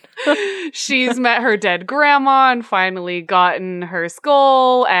some point. She's met her dead grandma and finally gotten her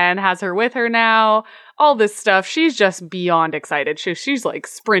skull and has her with her now. All this stuff. She's just beyond excited. She's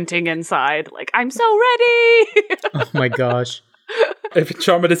sprinting inside. I'm so ready. Oh my gosh. If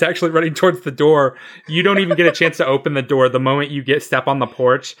Andromeda is actually running towards the door, you don't even get a chance to open the door. The moment you step on the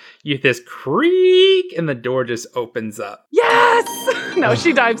porch, you hear this creak, and the door just opens up. Yes! No,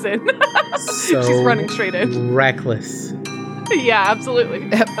 she dives in. So she's running straight in. Reckless. Yeah, absolutely.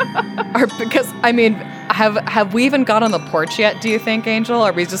 Because have we even got on the porch yet? Do you think, Angel?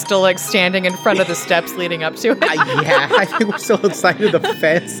 Are we just still standing in front of the steps leading up to it? Yeah, I think we're so excited of the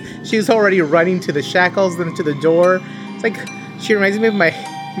fence. She was already running to the shackles, then to the door. It's she reminds me of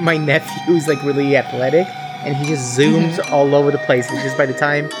my nephew who's really athletic, and he just zooms all over the place. And just by the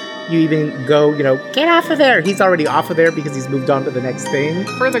time you even go, get off of there, he's already off of there because he's moved on to the next thing.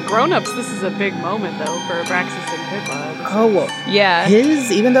 For the grown-ups, this is a big moment, though, for Abraxas and Pippa. Oh, well, yeah.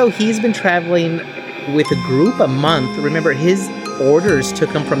 Even though he's been traveling with a group a month, remember, his orders took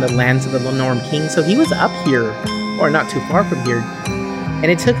him from the lands of the Norm King, so he was up here, or not too far from here, and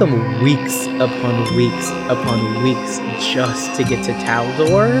it took him weeks upon weeks upon weeks just to get to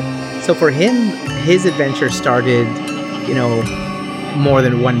Taldor. So for him, his adventure started, more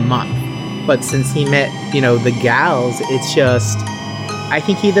than 1 month. But since he met, the gals, it's just, I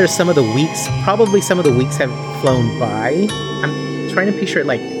think probably some of the weeks have flown by. I'm trying to picture it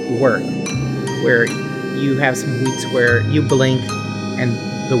like work, where you have some weeks where you blink and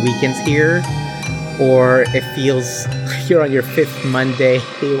the weekend's here, or it feels like you're on your 5th Monday,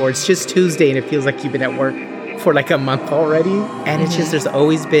 or it's just Tuesday and it feels like you've been at work for a month already. And it's just, there's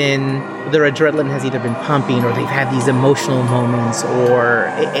always been, their adrenaline has either been pumping, or they've had these emotional moments,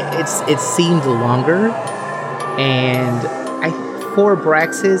 or it seemed longer. And for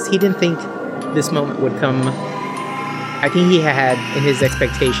Abraxas, he didn't think this moment would come. I think he had in his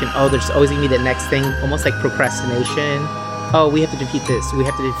expectation, there's always going to be the next thing, almost like procrastination. We have to defeat this, we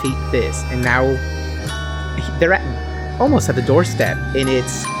have to defeat this. And now they're almost at the doorstep, and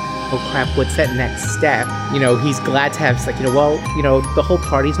it's, oh crap, what's that next step? He's glad to have, the whole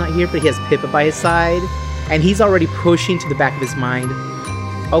party's not here, but he has Pippa by his side, and he's already pushing to the back of his mind,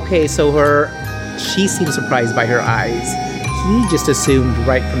 okay, so she seems surprised by her eyes. He just assumed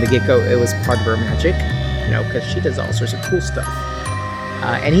right from the get-go it was part of her magic, because she does all sorts of cool stuff.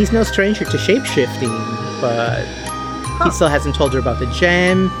 And he's no stranger to shape-shifting, but he still hasn't told her about the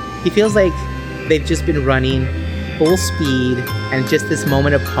gem. He feels like they've just been running full speed, and just this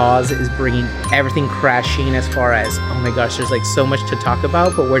moment of pause is bringing everything crashing as far as, oh my gosh, there's so much to talk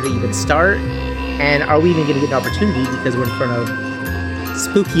about, but where to even start? And are we even going to get an opportunity because we're in front of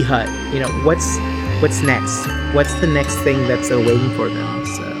Spooky Hut? what's next? What's the next thing that's waiting for them?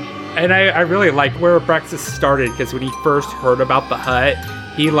 So. And I really like where Abraxas started, because when he first heard about the hut,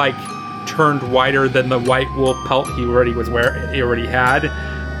 he like turned whiter than the white wool pelt he already had.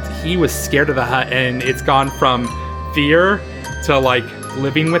 He was scared of the hut, and it's gone from fear to like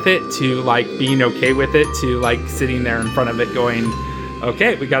living with it to like being okay with it to like sitting there in front of it going,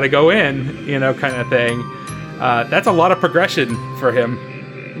 okay, we got to go in, kind of thing. That's a lot of progression for him.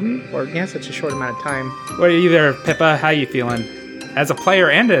 Or such a short amount of time. What are you there, Pippa? How you feeling? As a player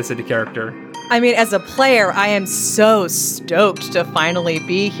and as a character. I mean, as a player, I am so stoked to finally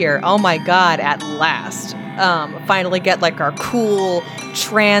be here. Oh my god, at last. Finally get like our cool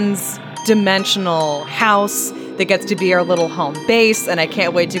trans-dimensional house that gets to be our little home base, and I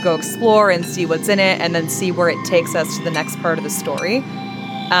can't wait to go explore and see what's in it and then see where it takes us to the next part of the story.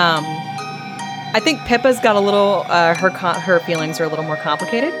 I think Pippa's got a little, her feelings are a little more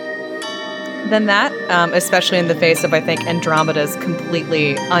complicated than that, especially in the face of, I think, Andromeda's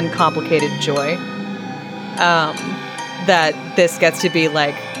completely uncomplicated joy. That this gets to be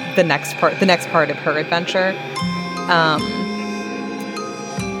like the next part of her adventure.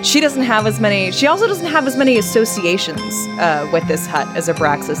 She also doesn't have as many associations with this hut as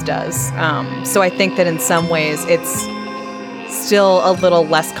Abraxas does. So I think that in some ways it's still a little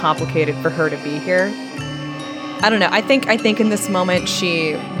less complicated for her to be here. I don't know. I think in this moment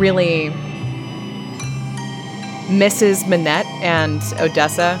she really misses Minette and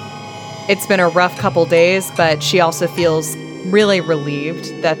Odessa. It's been a rough couple days, but she also feels really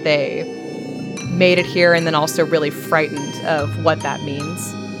relieved that they made it here, and then also really frightened of what that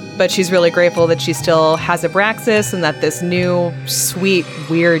means. But she's really grateful that she still has Abraxas and that this new, sweet,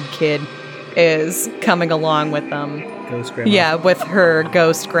 weird kid is coming along with them. Ghost Grandma. Yeah, with her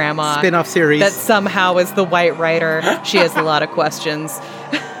ghost grandma. Spin-off series. That somehow is the White Rider. She has a lot of questions.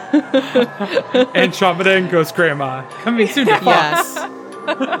 Andromeda and Ghost Grandma coming soon to Fox. Yes.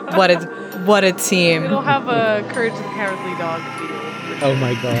 What a team. It'll have a Courage the Cowardly Dog feel. Oh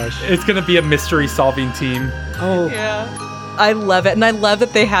my gosh. It's going to be a mystery solving team. Oh. Yeah. I love it. And I love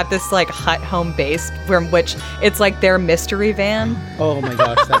that they have this like hut home base from which it's like their mystery van. Oh my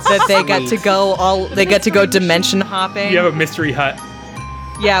gosh, that's that they get sweet. to go dimension hopping. You have a mystery hut.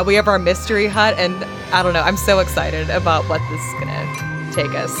 Yeah, we have our mystery hut, and I don't know, I'm so excited about what this is gonna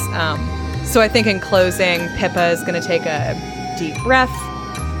take us. So I think in closing, Pippa is gonna take a deep breath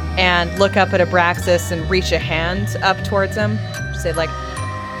and look up at Abraxas and reach a hand up towards him. Say like,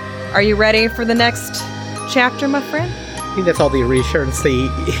 "Are you ready for the next chapter, my friend?" I think that's all the reassurance.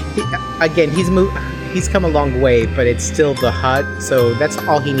 Again, he's come a long way, but it's still the hut, so that's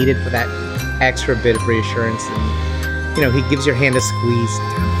all he needed for that extra bit of reassurance. And he gives your hand a squeeze.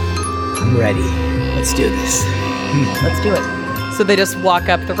 I'm ready. Let's do this. Let's do it. So they just walk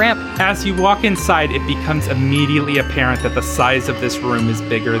up the ramp. As you walk inside, it becomes immediately apparent that the size of this room is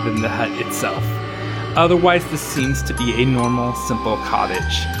bigger than the hut itself. Otherwise, this seems to be a normal, simple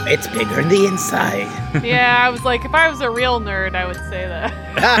cottage. It's bigger on the inside. Yeah, I was like, if I was a real nerd, I would say that.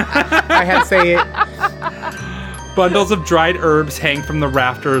 I had to say it. Bundles of dried herbs hang from the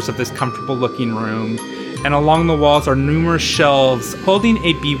rafters of this comfortable-looking room, and along the walls are numerous shelves holding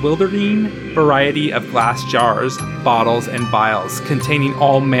a bewildering variety of glass jars, bottles, and vials containing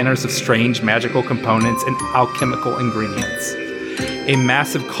all manners of strange magical components and alchemical ingredients. A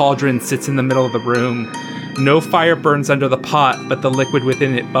massive cauldron sits in the middle of the room. No fire burns under the pot, but the liquid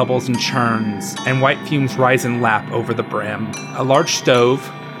within it bubbles and churns, and white fumes rise and lap over the brim. A large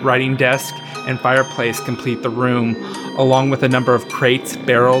stove, writing desk, and fireplace complete the room, along with a number of crates,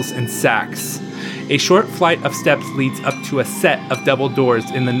 barrels, and sacks. A short flight of steps leads up to a set of double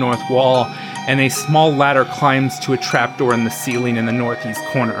doors in the north wall, and a small ladder climbs to a trapdoor in the ceiling in the northeast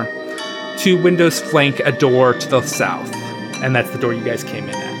corner. 2 windows flank a door to the south, and that's the door you guys came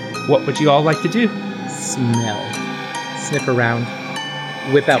in at. What would you all like to do? Smell. Sniff around.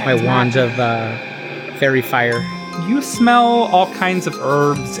 Whip out my wand of fairy fire. You smell all kinds of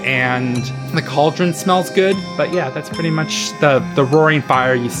herbs, and the cauldron smells good, but yeah, that's pretty much the roaring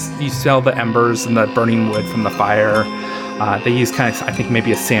fire. You smell the embers and the burning wood from the fire. They use kind of, I think,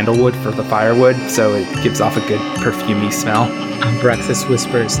 maybe a sandalwood for the firewood, so it gives off a good perfumey smell. Abraxas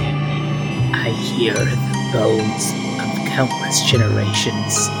whispers, I hear the bones of countless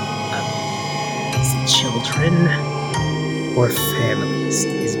generations of children or families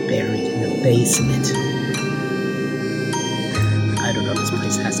is buried in the basement. I don't know if this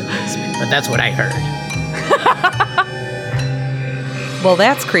place has a basement, but that's what I heard. Well,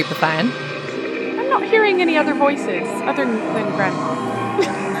 that's creepifying. I'm not hearing any other voices other than Grandma.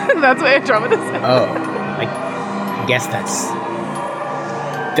 That's what Andromeda said. Oh, I guess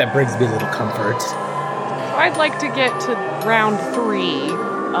that brings me a little comfort. I'd like to get to round 3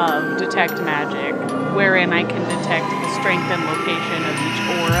 of Detect Magic, wherein I can detect the strength and location of each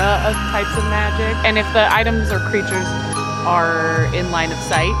aura of types of magic. And if the items or creatures are in line of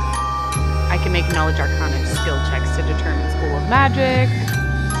sight, I can make Knowledge Arcana skill checks to determine School of Magic,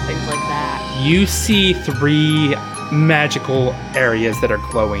 things like that. You see 3 magical areas that are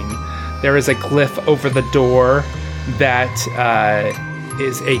glowing. There is a glyph over the door that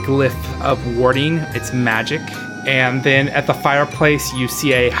is a glyph of warding. It's magic. And then at the fireplace, you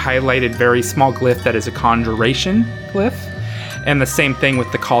see a highlighted, very small glyph that is a conjuration glyph. And the same thing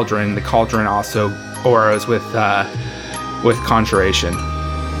with the cauldron. The cauldron also auras with conjuration.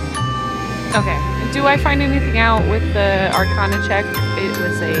 Okay. Do I find anything out with the Arcana check? It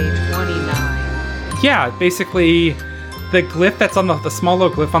was a 29. Yeah, basically, the glyph that's on the small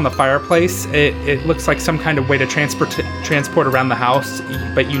little glyph on the fireplace, it looks like some kind of way to transport around the house,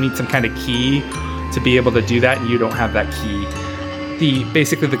 but you need some kind of key to be able to do that, and you don't have that key.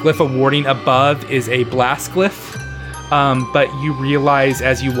 Basically, the glyph of warding above is a blast glyph, but you realize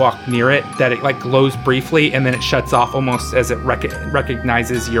as you walk near it that it like glows briefly, and then it shuts off almost as it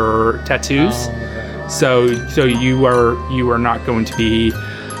recognizes your tattoos. So you are not going to be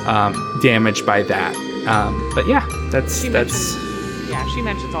damaged by that. But yeah, that's. She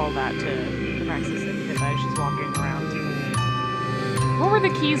mentions all of that to Praxis and Pippa as she's walking around. What were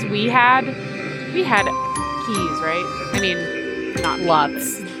the keys we had? We had keys, right? I mean, not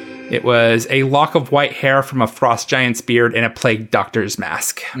lots. It was a lock of white hair from a frost giant's beard and a plague doctor's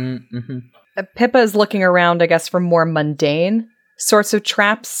mask. Mm-hmm. Pippa is looking around, I guess, for more mundane sorts of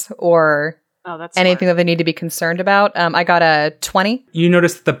traps or that's anything smart. that they need to be concerned about. I got a 20. You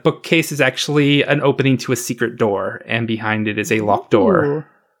notice that the bookcase is actually an opening to a secret door, and behind it is a locked door.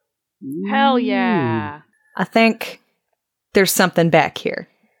 Hell yeah. I think there's something back here.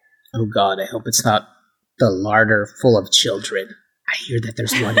 Oh God, I hope it's not the larder full of children. I hear that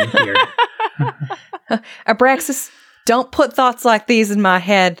there's one in here. Abraxas, don't put thoughts like these in my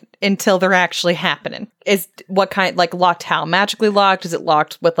head until they're actually happening. Is what kind, like locked how? Magically locked? Is it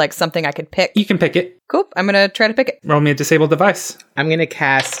locked with like something I could pick? You can pick it. Cool. I'm going to try to pick it. Roll me a disabled device. I'm going to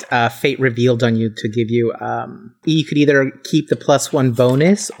cast Fate Revealed on you to give you... you could either keep the +1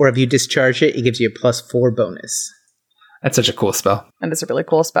 bonus, or if you discharge it, it gives you a +4 bonus. That's such a cool spell. And it's a really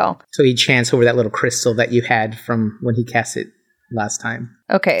cool spell. So he chants over that little crystal that you had from when he cast it last time.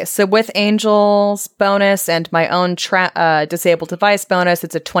 Okay, so with Angel's bonus and my own disabled device bonus,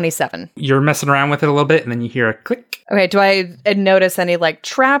 it's a 27. You're messing around with it a little bit, and then you hear a click. Okay, do I notice any like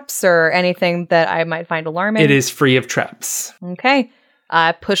traps or anything that I might find alarming? It is free of traps. Okay,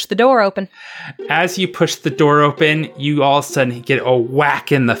 I push the door open. As you push the door open, you all of a sudden get a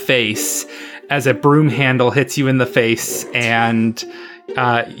whack in the face as a broom handle hits you in the face, and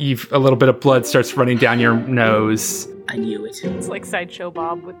a little bit of blood starts running down your nose. I knew it. It's like Sideshow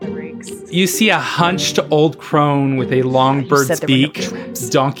Bob with the rakes. You see a hunched old crone with a long bird's beak,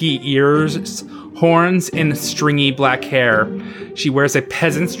 donkey ears, horns, and stringy black hair. She wears a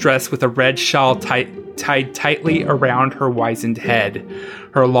peasant's dress with a red shawl tied tightly around her wizened head.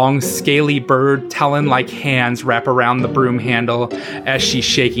 Her long, scaly bird talon-like hands wrap around the broom handle as she's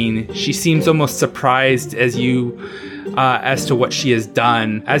shaking. She seems almost surprised as to what she has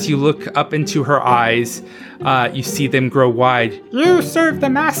done. As you look up into her eyes, you see them grow wide. You serve the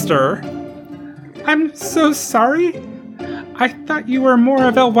master. I'm so sorry. I thought you were more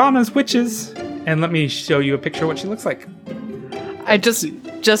of Elvana's witches. And let me show you a picture of what she looks like. I just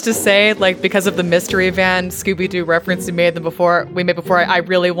to say, like, because of the Mystery Van Scooby-Doo reference we made before, I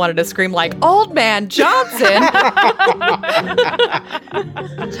really wanted to scream like, Old Man Johnson!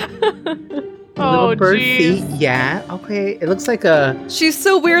 Little bird geez. feet, yeah. Okay, it looks like a She's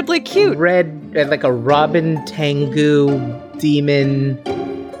so weirdly cute. red, like a Robin Tengu demon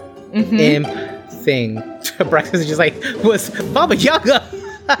imp thing. Braxton is just like, was Baba Yaga?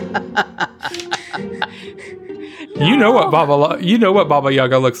 You know what Baba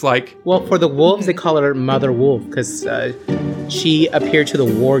Yaga looks like. Well, for the wolves, they call her Mother Wolf because she appeared to the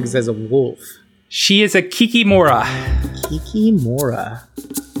wargs as a wolf. She is a Kikimora. Kikimora.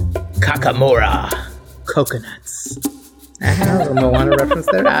 Kakamora. Coconuts. A Moana reference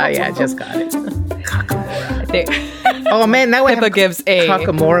there? Yeah, I just got it. Kakamora. Oh man, now I Pippa have gives a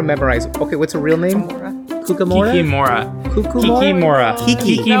Kakamora memorized. Okay, what's her real name? Kukamora? Kikimora. Kukumora?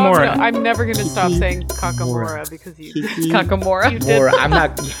 Kikimora. No, I'm never going to stop saying Kakamora because you Kakamora. You did Mora. I'm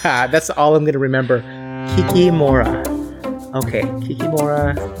not. Yeah, that's all I'm gonna remember. Kikimora. Okay,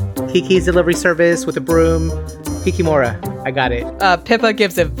 Kikimora. Kiki's delivery service with a broom. Kikimora. I got it. Pippa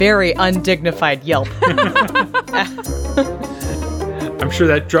gives a very undignified yelp. I'm sure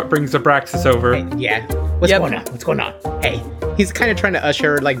that brings Abraxas over. Yeah. What's going on? What's going on? Hey, he's kind of trying to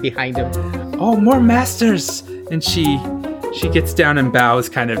usher her like behind him. Oh, more masters! And she gets down and bows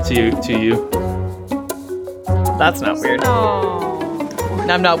kind of to you. That's not weird. Oh.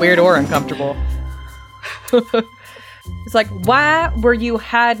 I'm not weird or uncomfortable. It's like, why were you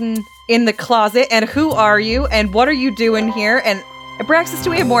hiding in the closet? And who are you? And what are you doing here? And Abraxas,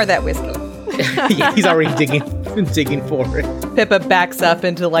 do we have more of that whiskey? Yeah, he's already digging for it. Pippa backs up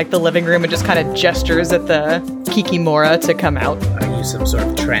into like the living room and just kind of gestures at the Kikimora to come out. Are you some sort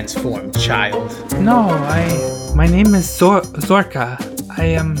of transformed child? No, my name is Zorka. I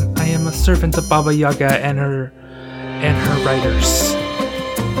am a servant of Baba Yaga and her riders.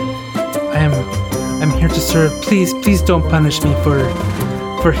 I'm here to serve. Please don't punish me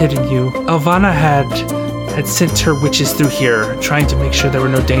for hitting you. Elvana had sent her witches through here, trying to make sure there were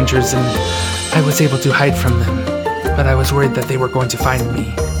no dangers, and I was able to hide from them. But I was worried that they were going to find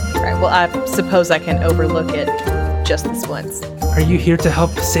me. Right, well, I suppose I can overlook it just this once. Are you here to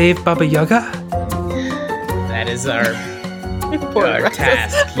help save Baba Yaga? That is our Abraxas.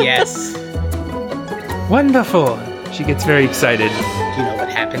 task, yes. Wonderful. She gets very excited. Do you know what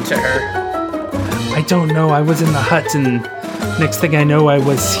happened to her? I don't know. I was in the hut, and next thing I know, I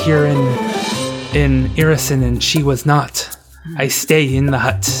was here in Irison, and she was not. I stay in the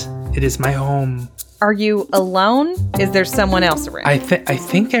hut. It is my home. Are you alone? Is there someone else around? I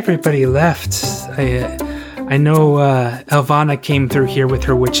think everybody left. I know Elvana came through here with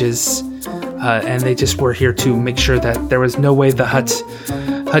her witches, and they just were here to make sure that there was no way the hut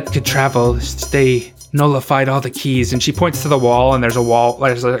could travel. They nullified all the keys, and she points to the wall, and there's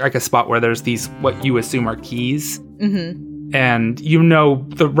like a spot where there's these what you assume are keys. Mm-hmm. And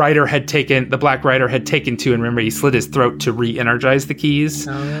the Black Rider had taken two, and remember he slit his throat to re-energize the keys.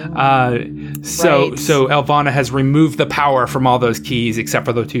 So Elvana has removed the power from all those keys except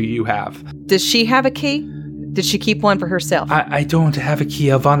for the two you have. Does she have a key? Did she keep one for herself? I don't have a key.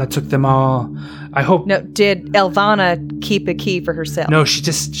 Elvana took them all. I hope. No, did Elvana keep a key for herself? No, she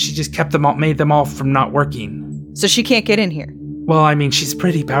just kept them all, made them all from not working. So she can't get in here? Well, I mean, she's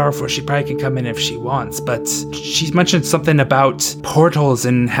pretty powerful. She probably can come in if she wants, but she's mentioned something about portals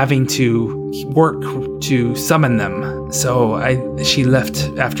and having to work to summon them. So she left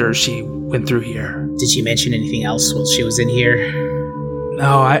after she went through here. Did she mention anything else while she was in here?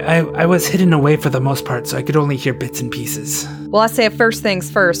 No, I was hidden away for the most part, so I could only hear bits and pieces. Well, I say first things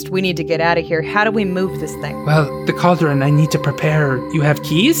first, we need to get out of here. How do we move this thing? Well, the cauldron, I need to prepare. You have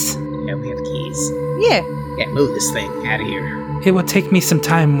keys? Yeah, we have keys. Yeah. Yeah, move this thing out of here. It will take me some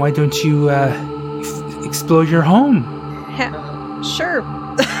time. Why don't you explore your home? Sure.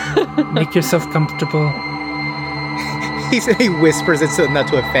 Make yourself comfortable. He whispers it so not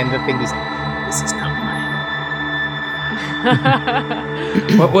to offend the thing. He's like, This is not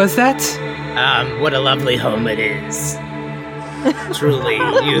mine. What was that? What a lovely home it is. Truly,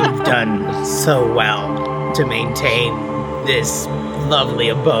 you've done so well to maintain this lovely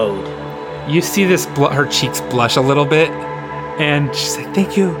abode. You see this, her cheeks blush a little bit, and she's like,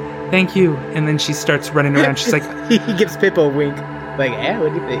 thank you. And then she starts running around. She's like, he gives Pippa a wink. Like, what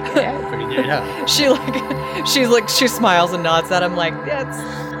do you think? Yeah, pretty good, huh? She smiles and nods at him like, that's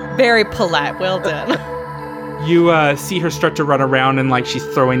very polite. Well done. You see her start to run around, and like she's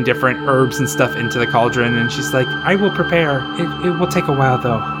throwing different herbs and stuff into the cauldron, and she's like, I will prepare. It will take a while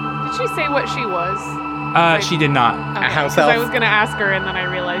though. Did she say what she was? She did not. Okay, A house 'cause elf? I was going to ask her, and then I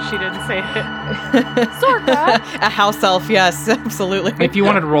realized she didn't say it. Zorka! A house elf, yes, absolutely. If you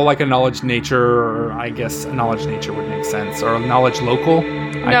wanted to roll like a knowledge nature, or I guess a knowledge nature would make sense, or a knowledge local.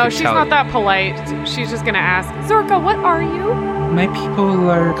 No, she's not that polite. She's just going to ask, Zorka, what are you? My people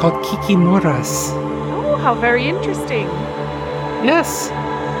are called Kikimoras. Oh, how very interesting. Yes.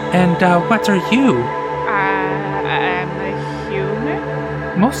 And what are you? I'm a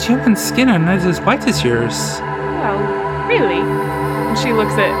human? Most human skin are not as white as yours. Well, really? And she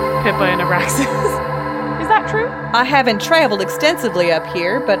looks at Pippa and Abraxas. Is that true? I haven't traveled extensively up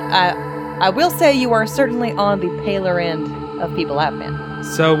here, but I will say you are certainly on the paler end of people I've met.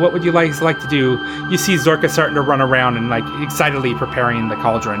 So what would you like to do? You see Zorka starting to run around and like excitedly preparing the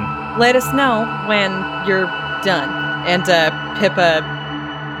cauldron. Let us know when you're done. And Pippa,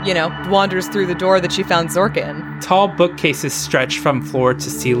 wanders through the door that she found Zorka in. Tall bookcases stretch from floor to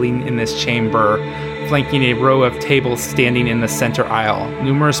ceiling in this chamber, flanking a row of tables standing in the center aisle.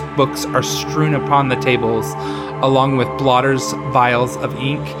 Numerous books are strewn upon the tables, along with blotters, vials of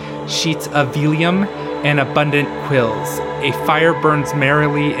ink, sheets of velium, and abundant quills. A fire burns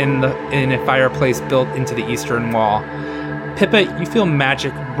merrily in a fireplace built into the eastern wall. Pippa, you feel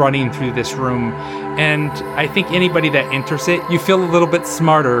magic running through this room, and I think anybody that enters it, you feel a little bit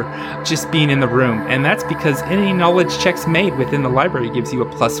smarter just being in the room, and that's because any knowledge checks made within the library gives you a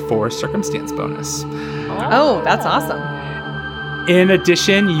 +4 circumstance bonus. Oh, that's awesome. In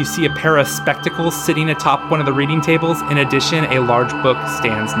addition, you see a pair of spectacles sitting atop one of the reading tables. In addition, a large book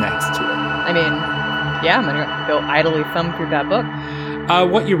stands next to it. I mean, yeah, I'm gonna go idly thumb through that book.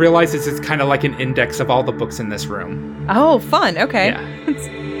 What you realize is it's kind of like an index of all the books in this room. Oh, fun. Okay. Yeah.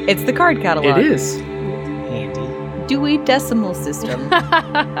 It's the card catalog. It is. Handy. Dewey Decimal System.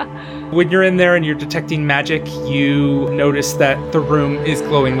 When you're in there and you're detecting magic, you notice that the room is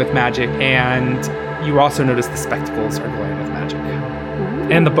glowing with magic, and you also notice the spectacles are glowing with magic.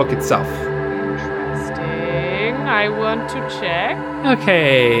 And the book itself. Interesting. I want to check.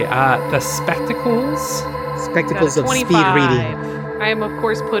 Okay, the spectacles. Spectacles Got a of speed 25. reading. I am, of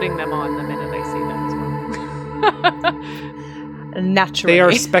course, putting them on the minute I see them as well. Naturally. They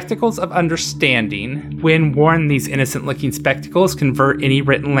are spectacles of understanding. When worn, these innocent-looking spectacles convert any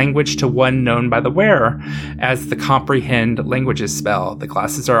written language to one known by the wearer, as the comprehend languages spell. The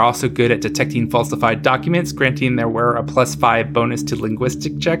glasses are also good at detecting falsified documents, granting their wearer a +5 bonus to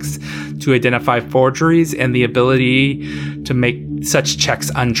linguistic checks to identify forgeries, and the ability to make such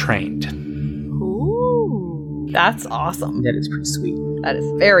checks untrained. Ooh. That's awesome. That is pretty sweet. That is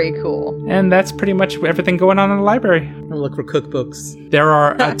very cool. And that's pretty much everything going on in the library. I'll look for cookbooks. There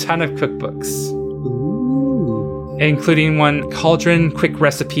are a ton of cookbooks, Ooh. including one, Cauldron Quick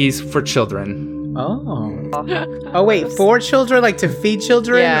Recipes for Children. Oh. Oh wait, for children, like to feed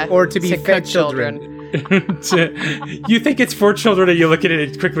children, or to be to fed cook children? You think it's for children, and you look at it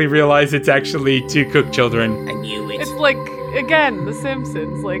and quickly realize it's actually to cook children. I knew it. It's like, again, The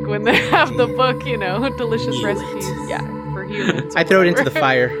Simpsons, like when they have the book, delicious Knew it. recipes for humans. I throw it into the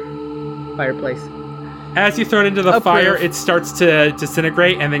fireplace. As you throw it into the Approve. fire, it starts to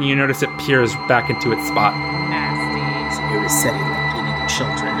disintegrate, and then you notice it peers back into its spot. Nasty. So we were setting like eating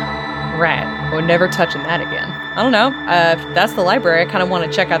children. Right. We're never touching that again. I don't know. If that's the library, I kind of want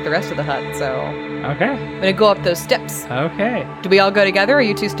to check out the rest of the hut, so Okay. I'm going to go up those steps. Okay. Do we all go together, or are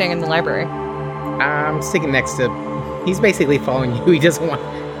you two staying in the library? I'm sticking next to. He's basically following you. He doesn't want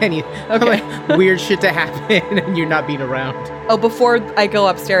any Okay. weird shit to happen, and you're not being around. Oh, before I go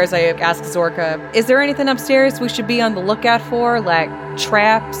upstairs, I ask Zorka, is there anything upstairs we should be on the lookout for, like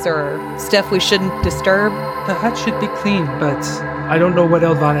traps or stuff we shouldn't disturb? The hut should be clean, but I don't know what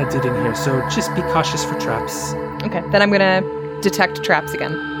Eldana did in here, so just be cautious for traps. Okay, then I'm going to detect traps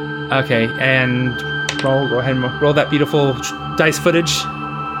again. Okay, and go ahead and roll that beautiful dice footage.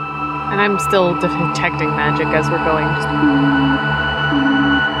 And I'm still detecting magic as we're going.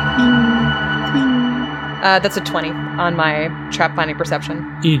 That's a 20 on my trap finding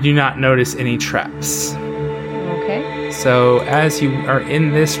perception. You do not notice any traps. Okay. So as you are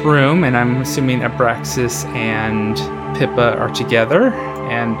in this room, and I'm assuming Abraxas and Pippa are together,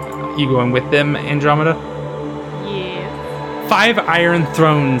 and you going with them, Andromeda? Yeah. 5 iron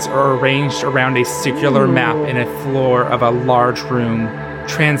thrones are arranged around a circular map in a floor of a large room.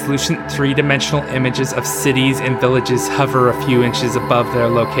 Translucent three-dimensional images of cities and villages hover a few inches above their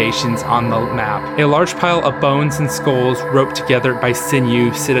locations on the map. A large pile of bones and skulls roped together by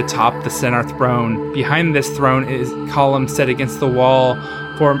sinew sit atop the center throne. Behind this throne is columns set against the wall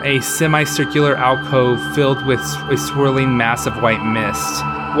form a semicircular alcove filled with a swirling mass of white mist.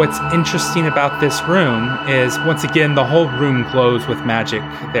 What's interesting about this room is, once again, the whole room glows with magic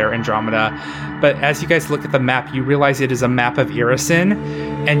there, Andromeda. But as you guys look at the map, you realize it is a map of Irison,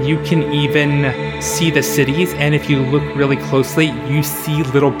 and you can even see the cities, and if you look really closely, you see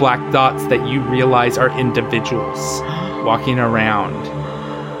little black dots that you realize are individuals walking around.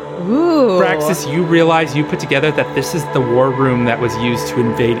 Ooh. Praxis, you realize, you put together that this is the war room that was used to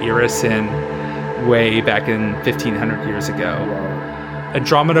invade Irison way back in 1500 years ago.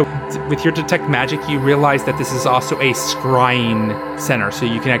 Andromeda, with your detect magic, you realize that this is also a scrying center, so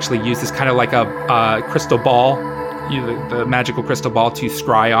you can actually use this kind of like a crystal ball, the magical crystal ball, to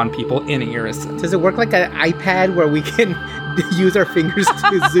scry on people in Irison. Does it work like an iPad where we can use our fingers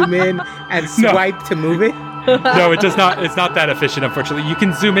to zoom in and swipe to move it? No, it does not. It's not that efficient, unfortunately. You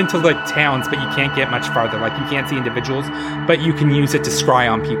can zoom into like towns, but you can't get much farther. Like you can't see individuals, but you can use it to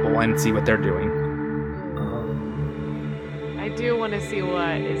scry on people and see what they're doing. I do want to see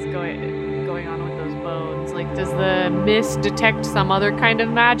what is going on with those bones. Like, does the mist detect some other kind of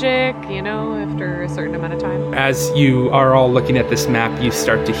magic, after a certain amount of time? As you are all looking at this map, you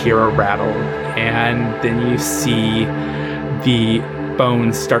start to hear a rattle, and then you see the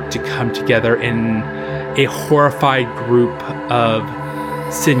bones start to come together in a horrified group of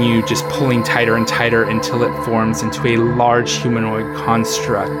sinew just pulling tighter and tighter until it forms into a large humanoid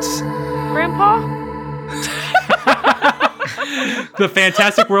construct. Grandpa? The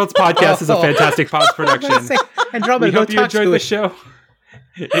Fantastic Worlds podcast is a Fantastic Pods production. Andromeda, We go hope you talk enjoyed to the it. show.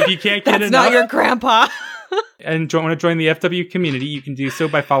 If you can't get That's enough not your grandpa. and want to join the FW community, you can do so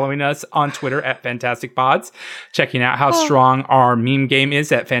by following us on Twitter at Fantastic Pods, checking out how strong our meme game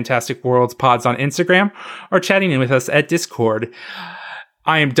is at Fantastic Worlds Pods on Instagram, or chatting in with us at Discord.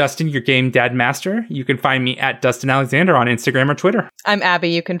 I am Dustin, your game dad master. You can find me at Dustin Alexander on Instagram or Twitter. I'm Abby.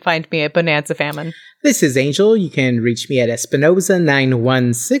 You can find me at Bonanza Famine. This is Angel. You can reach me at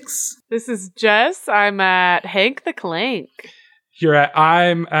Espinoza916. This is Jess. I'm at Hank the Clank. You're at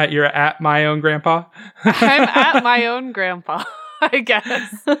my own grandpa. I'm at my own grandpa, I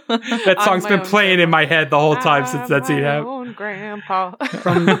guess. That song's been playing in my head the whole time since that scene happened. My own grandpa.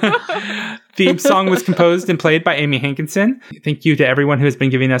 Theme song was composed and played by Amy Hankinson. Thank you to everyone who has been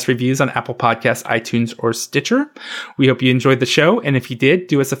giving us reviews on Apple Podcasts, iTunes, or Stitcher. We hope you enjoyed the show, and if you did,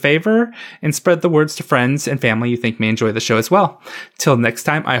 do us a favor and spread the words to friends and family you think may enjoy the show as well. Till next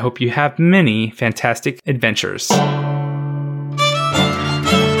time, I hope you have many fantastic adventures.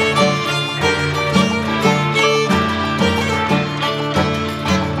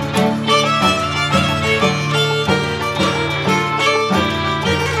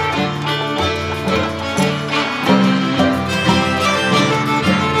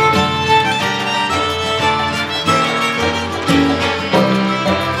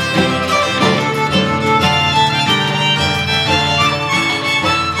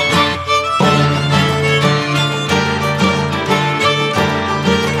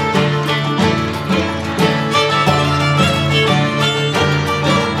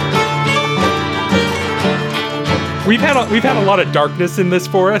 We've had a lot of darkness in this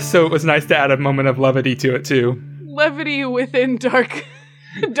for us, so it was nice to add a moment of levity to it too. Levity within dark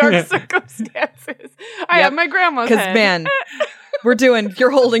circumstances. I have my grandma's head. Because, man,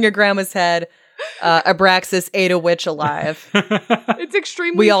 you're holding your grandma's head. Abraxas ate a witch alive. It's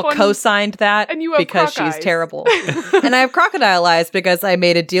extremely We all fun. co-signed that And you have because croc she's eyes. terrible. And I have crocodile eyes because I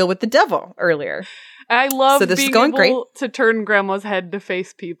made a deal with the devil earlier. I love So this is being going able to turn grandma's head to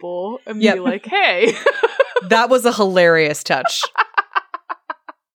face people and Yep. be like, hey. That was a hilarious touch.